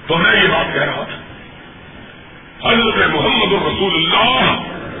 تو میں یہ بات کہہ رہا تھا حضرت محمد رسول اللہ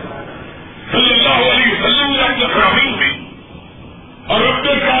صلی اللہ علیہ وسلم نے اپنے فرامین میں اور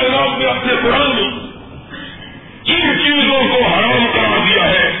اپنے کائنات میں اپنے قرآن میں جن چیزوں کو حرام کرا دیا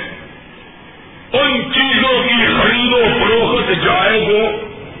ہے ان چیزوں کی خرید و فروخت جائز ہو.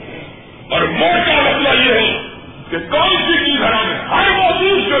 اور موٹا مسئلہ یہ ہے کہ کون سی چیز حرام ہے. ہر وہ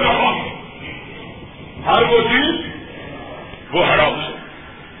چیز جو نفع ہے, ہر وہ چیز وہ حرام ہے.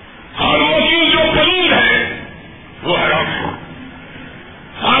 ہر وہ چیز جو پلیل ہے وہ حرام ہے.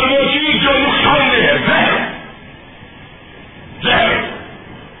 ہر وہ چیز جو نقصان دہ ہے زہر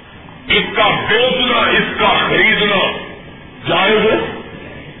اس کا بیچنا اس کا خریدنا جائز ہے.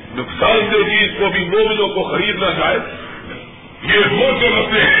 نقصان دہ چیز کو بھی مومنوں کو خریدنا جائز. یہ موٹے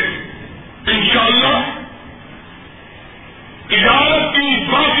مسئلے ہیں. انشاءاللہ تجارت کی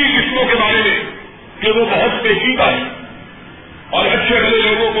باقی قسموں کے بارے میں کہ وہ بہت پیچیدہ ہے اور اچھے بڑے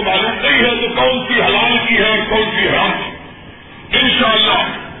لوگوں کو معلوم نہیں ہے تو کون سی حلال کی ہے اور کون سی حرام کی. انشاءاللہ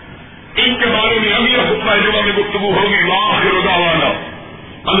ان کے بارے میں اگلے خطبہ جمعہ میں گفتگو ہوگی. وآخر دعوانا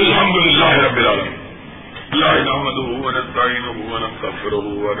الحمدللہ رب العالمین. لا نحمده ونستعينه ونستغفره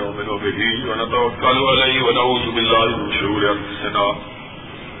ونؤمن به ونتوكل عليه ونعوذ بالله من شرور انفسنا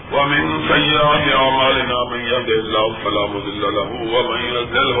ومن سيئات اعمالنا. من يهده الله فلا مضل له ومن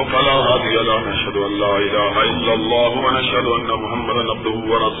يضلل فلا هادي له. نشهد ان لا اله الا الله ونشهد ان محمدا عبده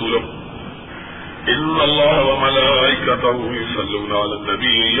ورسوله. ان الله وملائكته يصلون على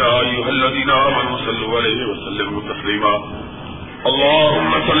النبي يا ايها الذين امنوا صلوا عليه وسلموا تسليما.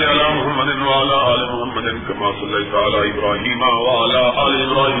 اللهم صل على محمد وعلى آل محمد كما صليت على إبراهيم وعلى آل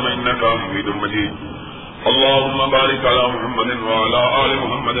إبراهيم إنك حميد مجيد. اللهم بارك على محمد وعلى آل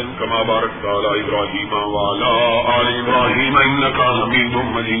محمد كما باركت على إبراهيم وعلى آل إبراهيم إنك حميد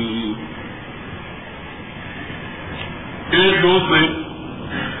مجيد. ایک دوست نے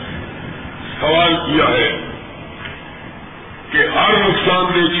سوال کیا ہے کہ ہر نقصان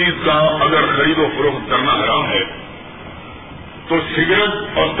دہ چیز کا اگر خرید و فروخت کرنا حرام ہے تو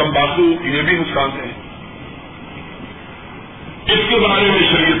سگریٹ اور تمباکو یہ بھی نقصان ہے. اس کے بارے میں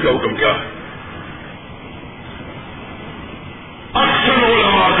شریعت کا حکم کیا ہے؟ اکثر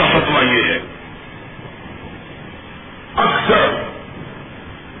علماء کا فتویٰ یہ ہے, اکثر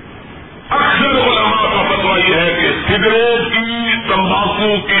علماء کا فتویٰ یہ ہے کہ سگریٹ کی تمباکو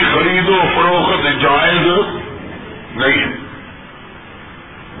کی خرید و فروخت جائز نہیں ہے.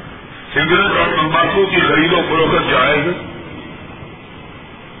 سگریٹ اور تمباکو کی خرید و فروخت جائز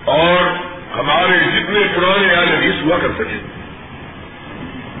اور ہمارے جتنے پرانے اہل حدیث ہوا کرتے تھے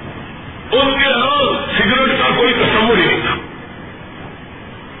ان کے یہاں سگریٹ کا کوئی تصور ہی نہیں تھا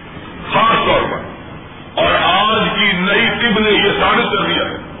خاص طور پر. اور آج کی نئی طب نے یہ ثابت کر دیا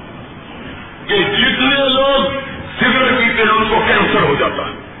ہے کہ جتنے لوگ سگریٹ پیتے ہیں ان کو کینسر ہو جاتا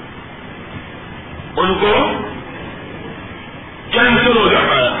ہے, ان کو کینسر ہو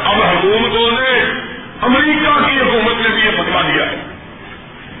جاتا ہے. اب حکومتوں نے, امریکہ کی حکومت نے بھی یہ فتویٰ دیا ہے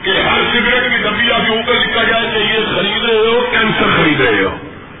کہ ہر سگریٹ کی ڈبیا کے اوپر لکھا جائے کہ یہ خرید رہے ہو کینسر خرید رہے ہو.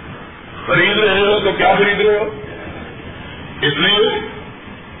 خرید رہے ہو تو کیا خرید رہے ہو؟ اس لیے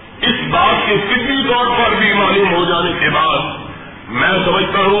کے طبی طور پر بھی معلوم ہو جانے کے بعد میں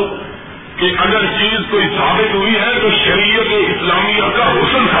سمجھتا ہوں کہ اگر چیز کوئی ثابت ہوئی ہے تو شریعت اسلامیہ کا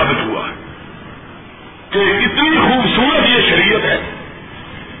حسن ثابت ہوا ہے کہ اتنی خوبصورت یہ شریعت ہے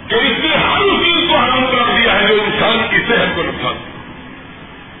کہ اس نے ہر اس چیز کو حرام کرا دیا ہے جو انسان کی صحت کو نقصان دے.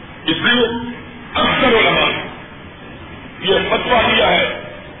 اس لیے اکثر علماء نے یہ فتویٰ دیا ہے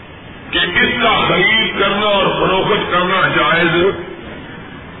کہ اس کا خرید کرنا اور فروخت کرنا جائز.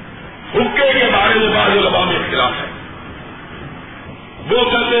 حکے کے بارے میں بعض علماء میں اختلاف ہے. وہ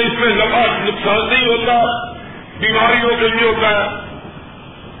کہتے ہیں اس میں نفع نقصان نہیں ہوتا, بیماریوں کے لیے ہوتا ہے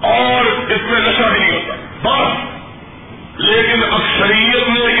اور اس میں نشہ بھی نہیں ہوتا بس. لیکن اکثریت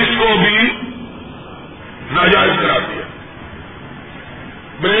نے اس کو بھی ناجائز قرار دیا.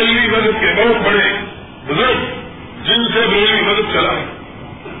 بریلوی مذہب کے بہت بڑے بزرگ جن سے بریلوی مذہب چلا ہے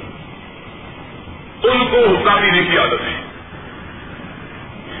ان کو حکامگیری کی عادت ہے.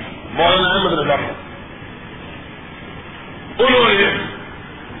 مولانا احمد رضا انہوں نے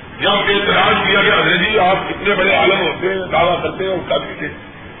جب اعتراض کیا کہ حضرت جی آپ اتنے بڑے عالم ہوتے ہیں, دعویٰ کرتے ہیں, کا پیچھے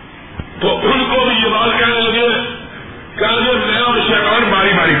تو ان کو بھی یہ بات کہنے لگے کہ میں اور شیطان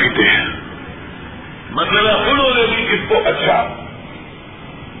باری باری پیتے ہیں. مطلب انہوں نے بھی اس کو اچھا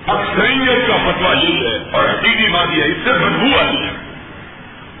اکثریت کا فتویٰ یہ ہے اور حقیقی بات یہ ہے اس سے بدبو آتی ہے.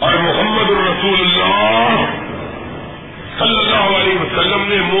 اور محمد رسول اللہ صلی اللہ علیہ وسلم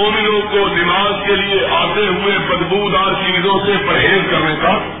نے مومنوں کو نماز کے لیے آتے ہوئے بدبودار چیزوں سے پرہیز کرنے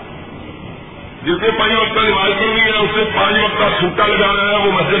کا, جس نے 5 وقت کا نماز پڑھنی ہے اسے 5 وقت کا سوٹا لگانا ہے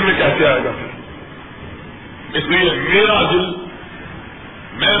وہ مسجد میں کیسے آئے گا. اس لیے میرا دل,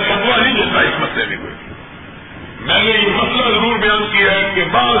 میں فتویٰ نہیں دیتا اس مسئلے میں کوئی. میں نے یہ مسئلہ ضرور بیان کیا ہے کہ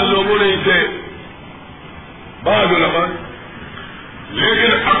بعض لوگوں نے اسے, بعض علماء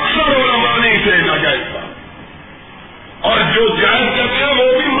لیکن اکثر علماء نے اسے ناجائز کہا اور جو جائز کہتے ہیں وہ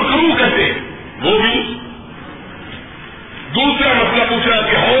بھی مکروہ کہتے ہیں. وہ بھی دوسرا مسئلہ پوچھ رہا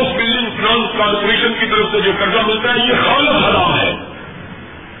ہے کہ ہاؤس بلڈنگ فنانس کارپوریشن کی طرف سے جو قرضہ ملتا ہے یہ خالص حرام ہے.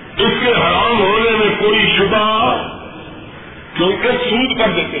 اس کے حرام ہونے میں کوئی شبہ, کیونکہ سود کر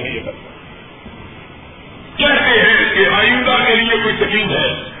دیتے ہیں. یہ قرضہ کہتے ہیں کہ آئندہ کے لیے کوئی تکلیف ہے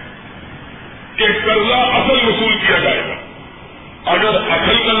کہ قرضہ اصل وصول کیا جائے گا. اگر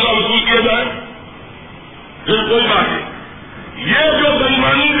اصل قرضہ وصول کیا جائے پھر کوئی بات نہیں. یہ جو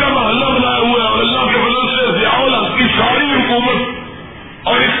بےایمانی کا محلہ بنایا ہوا ہے اور اللہ کے فضل سے ضیاء الحق کی ساری حکومت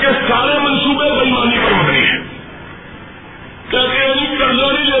اور اس کے سارے منصوبے بےایمانی پر مبنی ہیں. کہتے ہیں جی قرضہ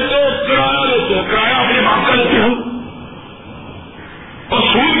نہیں لیتے, کرایہ لیتے ہیں. کرایہ اپنے باپ کا لیتے ہوں. اور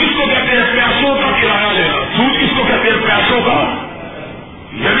سود کس کو کہتے ہیں؟ پیسوں کا کرایہ لینا. سود کس کو کہتے ہیں؟ پیسوں کا.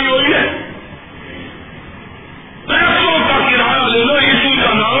 یہ بھی وہی ہے, پیسوں کا کرایہ لینا اسی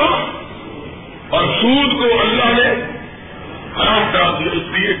کا نام. اور سود کو اللہ نے حرام کرا دیا. اس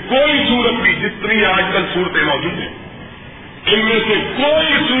لیے کوئی صورت بھی, جتنی آج کل صورتیں موجود ہیں ان میں سے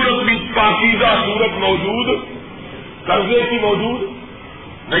کوئی صورت بھی پاکیزہ صورت موجود قرضے کی موجود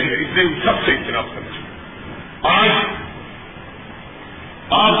نہیں ہے. اس لیے سب سے اجتناب کرنا چاہیے. آج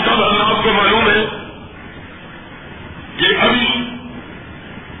آپ سب حضرات کو معلوم ہے کہ ابھی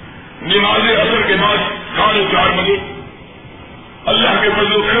نماز عصر کے بعد 4:30 بجے اللہ کے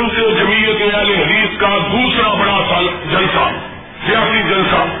فضل و کرم سے جمعیت اہل حدیث کا دوسرا بڑا جلسہ, سیاسی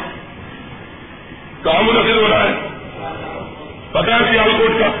جلسہ کہاں منعقد ہو رہا ہے؟ پتہ ہے سیال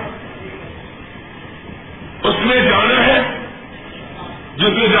کوٹ کا. اس میں جانا ہے,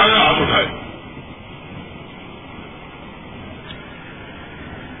 جس میں جانا ہاتھ اٹھائے.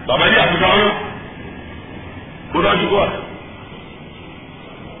 بابا جی آپ اٹھاؤ, اٹھا چکا ہے.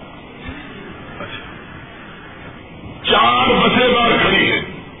 4 بسیں باہر کھڑی ہیں.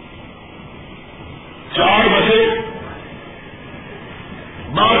 4 بسیں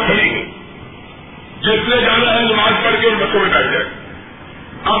باہر کھڑی ہیں. جس نے جانا ہے نماز پڑھ کے ان بسوں میں بیٹھ جائے.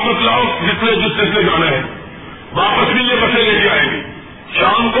 آپ بتلاؤ جس نے جانا ہے واپس بھی یہ بسیں لے کے آئیں گی.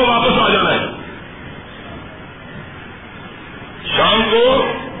 شام کو واپس آ جانا ہے. شام کو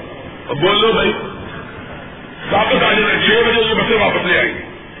بولو بھائی واپس آ جانا ہے. 6 بجے یہ بسیں واپس لے آئیں گی.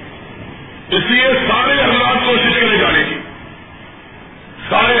 اس لیے سارے حضرات کوشش کریں جانے کی.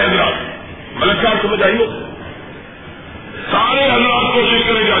 سارے حضرات, ملک صاحب سمجھ آئیے, سارے حضرات کوشش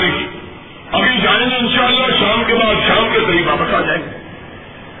کریں جانے کی. ابھی جائیں گے انشاءاللہ, شام کے بعد شام کے قریب واپس آ جائیں گے.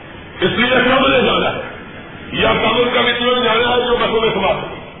 اس لیے کب لے جانا ہے یا کمر کا اتنا جانا ہے جو بسوں میں سماپت.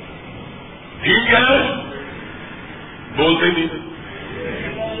 ٹھیک ہے, بولتے نہیں.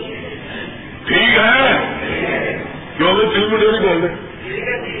 ٹھیک ہے, کیوں میں 3 منٹ نہیں بول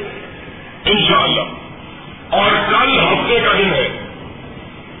رہے انشاءاللہ. اور کل ہفتے کا دن ہے.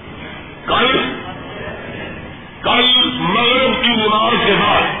 کل مغرب کی نماز کے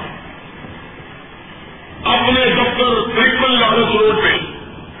بعد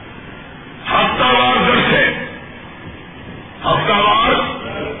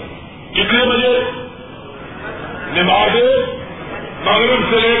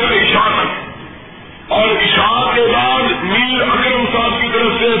لے کر عشاء تک، اور عشاء کے بعد میر اکرم صاحب کی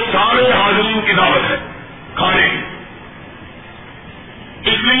طرف سے سارے حاضرین کی دعوت ہے کھانے کی.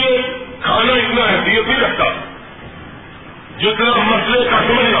 اس لیے کھانا اتنا اہمیت نہیں رکھتا جتنا مسئلے کا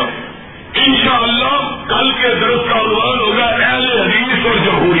سمجھنا. انشاءاللہ کل کے درس کا عنوان ہوگا اہل حدیث اور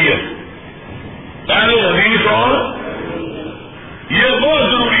جمہوریت. اہل حدیث اور یہ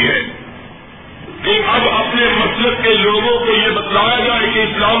بہت ضروری ہے کہ اب اپنے مسلک کے لوگوں کو یہ بتلایا جائے کہ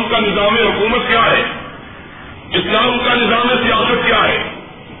اسلام کا نظام حکومت کیا ہے، اسلام کا نظام سیاست کیا ہے،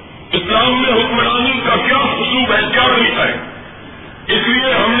 اسلام میں حکمرانی کا کیا اسلوب ہے، کیا طریقہ ہے. اس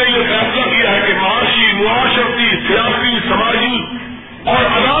لیے ہم نے یہ فیصلہ کیا ہے کہ معاشی، معاشرتی، سیاسی، سماجی اور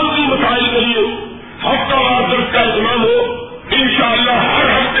عدالتی مسائل کے لیے ہفتہ وار درس کا اہتمام ہو. انشاءاللہ ہر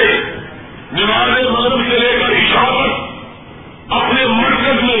ہفتے نماز مغرب سے لے کر عشاء تک اپنے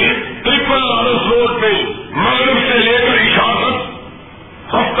مرکز میں ٹرپل لارنس روڈ پہ مغرب سے لے کر عشاء تک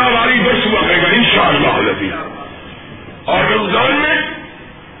ہفتہ واری درس ہوا کرے گا انشاءاللہ العزیز. اور رمضان میں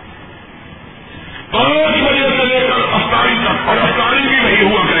 5 بجے سے لے کر افطاری تک، اور افطاری بھی نہیں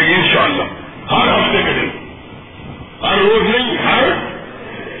ہوا کرے گی انشاءاللہ ہر ہفتے کے دن، ہر روز نہیں، ہر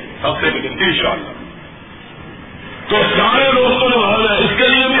ہفتے کے دن انشاءاللہ. تو سارے دوستوں نے وہاں ہے، اس کے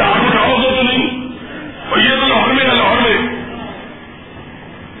لیے بھی ہاتھ اٹھاؤ گے تو نہیں. اور یہ تو لاہور میں ہے،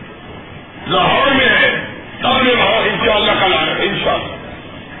 لاہور میں ہے، سب نے وہاں انشاءاللہ کل آنا ہے انشاءاللہ.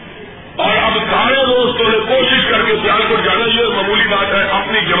 اور اب سارے دوستوں نے کوشش کر کے سیال کو جانا، یہ معمولی بات ہے،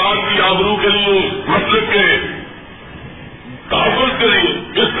 اپنی جماعت کی آبرو کے لیے، مسلک کے تحفظ کے لیے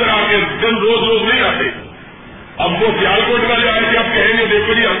اس طرح کے دن روز نہیں آتے. اب وہ سیال کوٹ والے آئے تھے، اب کہیں گے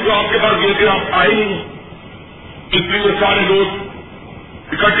دیکھو جی ہم تو آپ کے پاس گئے تھے، آپ آئے نہیں. اس لیے سارے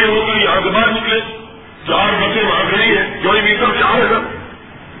دوست اکٹھے ہو کر یہاں سے باہر نکلے. 4 بسیں وہاں کھڑی ہیں، جوڑی میٹر 4 ہے سر،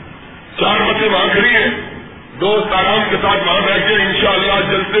 4 بسیں وہاں کھڑی ہیں. دوست آرام کے ساتھ وہاں بیٹھے انشاءاللہ.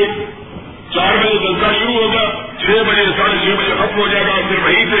 جلسے 4 بجے جلسہ شروع ہوگا، 6 بجے 6:30 بجے ختم ہو جائے گا. پھر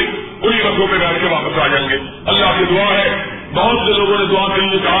وہیں سے انہیں بسوں پہ بیٹھ کے واپس آ جائیں گے. اللہ کی دعا ہے، بہت سے لوگوں نے دعا کے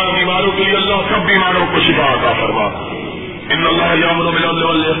لیے کہا، بیماروں کے لیے اللہ سب بیماروں کو شفا عطا فرما. ان اللہ یامر بالعدل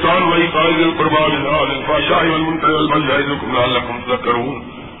والاحسان وایتاء ذی القربى وینہی عن الفحشاء والمنکر والبغی یعظکم لعلکم تذکرون.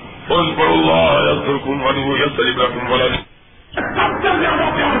 اذکروا اللہ یذکرکم وادعوہ یستجب لکم ولا سب سے زیادہ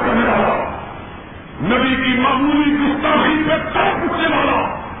پیار کرنے والا، نبی کی معمولی گستاخی پہ تڑپ اٹھنے والا،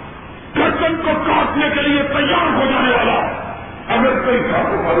 گردن کو کاٹنے کے لیے تیار ہو جانے والا، اگر کوئی صاحب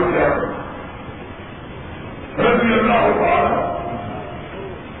کو معلوم کیا رضی اللہ تعالی،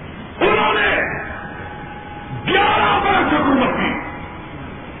 انہوں نے 11 برس حکومت کی.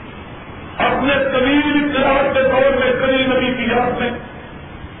 اپنے طویل اطلاعات کے دور میں کبھی نبی کی یاد میں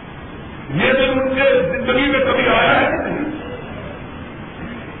یہ دن ان کے زندگی میں کبھی آیا ہے.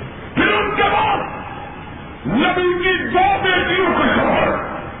 پھر ان کے بعد نبی کی 2 بیٹیوں کا شوہر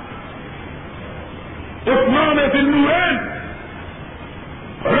عثمان بن نورین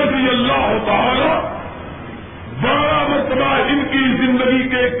رضی اللہ تعالی، 12 مرتبہ ان کی زندگی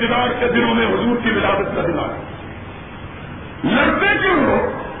کے اقتدار کے دنوں میں حضور کی ولادت کا دن آیا. لڑتے کیوں ہو؟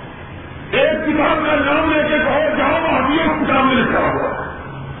 ایک کتاب کا نام لے کے کہو جہاں وہابیوں کی کتاب میں لکھا ہوا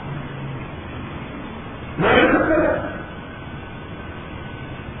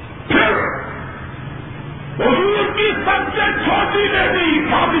پھر حضور کی سب سے چھوٹی بیٹی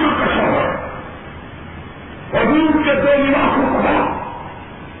فاطمہ کا شوہر، حضور کے 2 نواسوں کا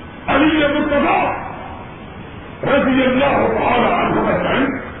باپ علی مرتضیٰ رضی اللہ تعالی عنہ اجمعین،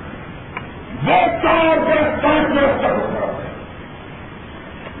 وہ 4 برس 5 برس تک ہوتا ہے.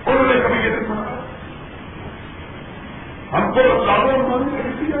 انہوں نے کبھی یہ سنا ہم کو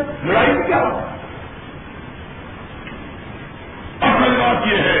لڑائی کیا؟ اصل بات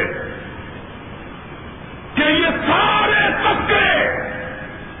یہ ہے کہ یہ سارے طبقے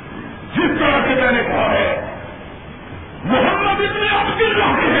جس طرح سے میں نے کہا ہے محمد ابن عبد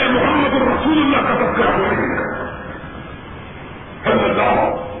اللہ کے ہیں، محمد رسول اللہ کا تذکرہ ہو رہی ہے صلی اللہ.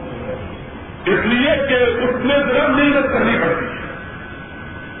 اس لیے کہ اس میں ذرا محنت کرنی پڑتی ہے،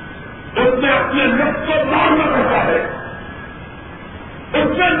 اس میں اپنے نفس کو مارنا پڑتا ہے،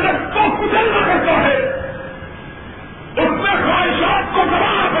 اس میں نفس کو کچلنا پڑتا ہے، اس میں خواہشات کو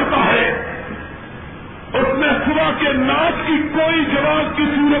دبانا پڑتا ہے، اس میں سوا کے ناچ کی کوئی جواب کی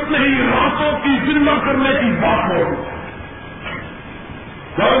صورت نہیں، راتوں کی زندہ کرنے کی بات ہو.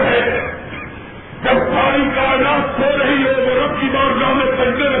 جب ساری کائنات سو رہی ہے وہ رب کی بارگاہ میں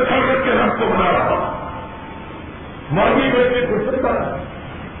سجدے میں کھڑ کر کے رب کو بنا رہا، مارمی بیٹھ کے گھس سکتا ہے.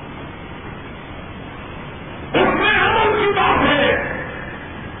 اس میں عمل کی بات ہے،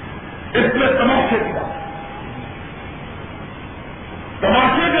 اس میں تماشے کی بات.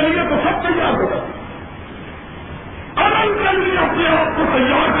 تماشے کے لیے تو سب تیار ہوگا، عمل کے لیے اپنے آپ کو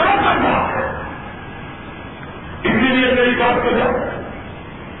تیار بات کو جب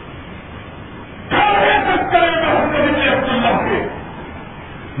تذکرے میں محمد بن عبداللہ کے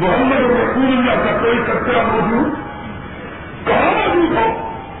محمد رسول اللہ کا کوئی تذکرہ موجود کہاں موجود ہو؟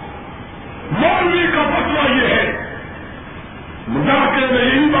 مولوی کا فتویٰ یہ ہے، مذاکرے میں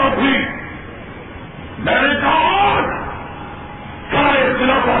یہی بات ہوئی، میں نے کہا سارے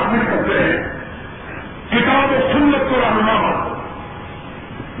اختلافات مل کرتے ہیں، کتاب و سنت کو رہنما۔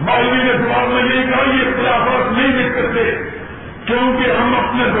 مولوی نے جواب میں یہی کہا یہ اختلافات نہیں مل کرتے کیونکہ ہم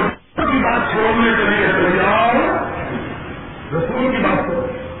اپنے رسول کی بات چھوڑنے کے لیے تیار، رسول کی بات کرو۔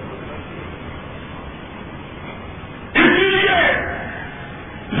 اسی لیے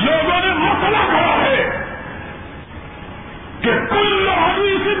لوگوں نے مسئلہ کہا ہے کہ کل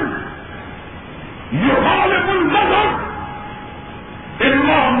حدیث یخالف المذہب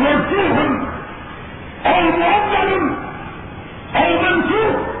اما مرفوع اور معول اور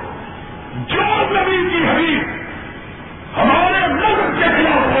منسوخ، جو نبی کی حدیث ہمارے مذہب کے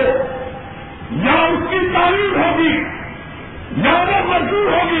خلاف ہو یا اس کی تعلیم ہوگی یا وہ مرفوع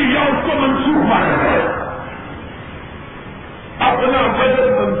ہوگی یا اس کو منسوخ مانا جائے۔ اپنا مذہب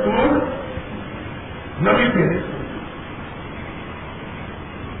منسوخ نبی کے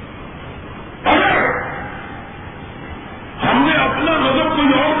اگر ہم نے اپنا مذہب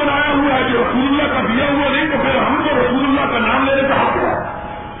کوئی اور بنایا ہوا ہے جو رسول اللہ کا دیا ہوا نہیں تو پھر ہم کو رسول اللہ کا نام لینے کا حق ہے۔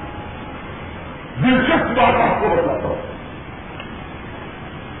 دلچسپ بات آپ کو بتاتا ہوں،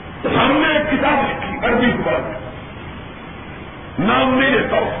 ہم نے ایک کتاب لکھی عربی زبان میں، نام نہیں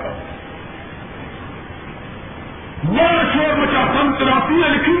لیتا اس کا، بڑا شور مچا، سن 83 نے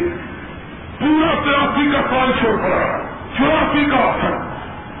لکھی، پورا 83 کا سال شور پڑا، 84 کا آخر،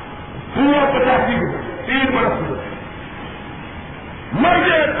 پورا 85 3 برس ہوئے،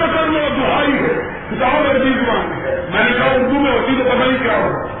 مرجے پکڑ لو دہائی ہے، کتاب عربی زبان میں ہے، میں نے کہا اردو میں ہوتی تو پتہ نہیں کیا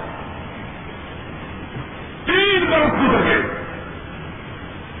ہوگا۔ 3 برس گزر گئے،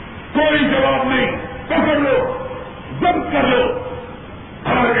 کوئی جواب نہیں، پکڑ لو ضبط کر لو،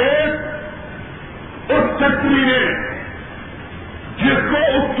 ہر ایک اس فیکٹری نے جس کو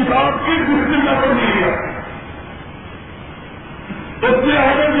اس کتاب کی دوسری نظر نہیں لیا اس نے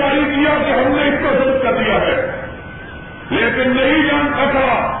آڈر جاری کیا کہ ہم نے اس کو ضبط کر دیا ہے، لیکن نہیں جانتا تھا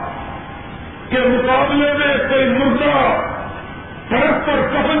کہ مقابلے میں کوئی مردہ پرستر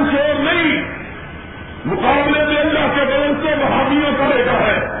کفن چور نہیں، مقابلے میں اللہ کے بدن سے وہابیوں کا بیٹا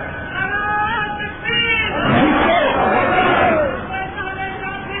ہے۔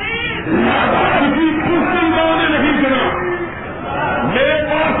 کسی دوسری ماں نے نہیں سنا، میرے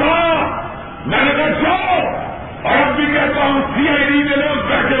پاس آ، میں نے کہا جاؤ، اور اب بھی کہتا ہوں CID کے لوگ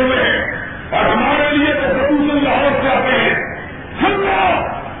بیٹھے ہوئے ہیں اور ہمارے لیے تو رسول لاہور سے آتے ہیں، سن لو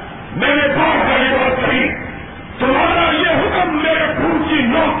میں نے بات کا یہ بات کہی، تمہارا یہ حکم میرے خون کی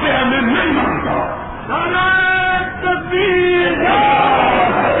نوک پہ ہے، میں نہیں مانتا۔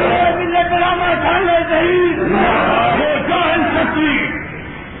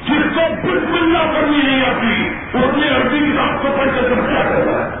 جس کو بسم اللہ کرنی نہیں آتی اس نے عربی کتاب کو پڑھ کر سمجھا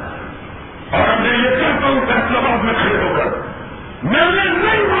کرتا ہے، اور میں یہ کہتا ہوں فیصلہ باد میں کھڑے ہو کر میں نے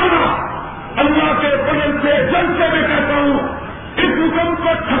نہیں مانا، اللہ کے بدل سے جلد سے بھی کہتا ہوں اس حکم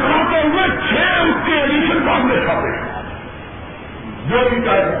کو ٹھکراتے ہوئے 6 اس کے ایڈیشن سامنے کھاتے جو بھی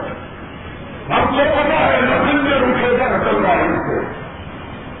چاہے آپ کو پتا ہے نسل میں روکے گا نسل والے کو،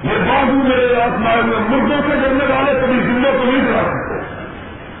 یہ بازو میرے آسمان میں مردوں سے جڑنے والے کبھی زندہ کو نہیں کرا سکتے۔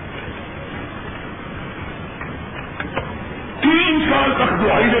 3 سال تک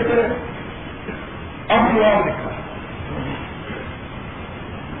دعائی دیتے رہے، اب جواب لکھا،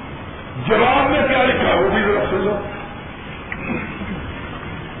 جواب میں کیا لکھا وہ بھی ذرا سن لو۔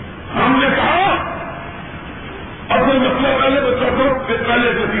 ہم نے کہا اصل مسئلہ پہلے بچہ کو پہلے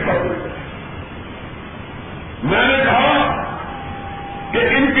وظیفہ کو، میں نے کہا کہ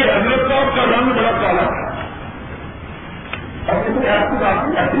ان کے حضرت صاحب کا رنگ بڑا کالا تھا، اب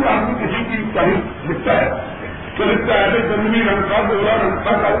ایسی آدمی کسی کی تاریخ لکھتا ہے تو لکھتا ہے زمینی رنگ کا، گورا رنگ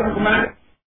کا، میں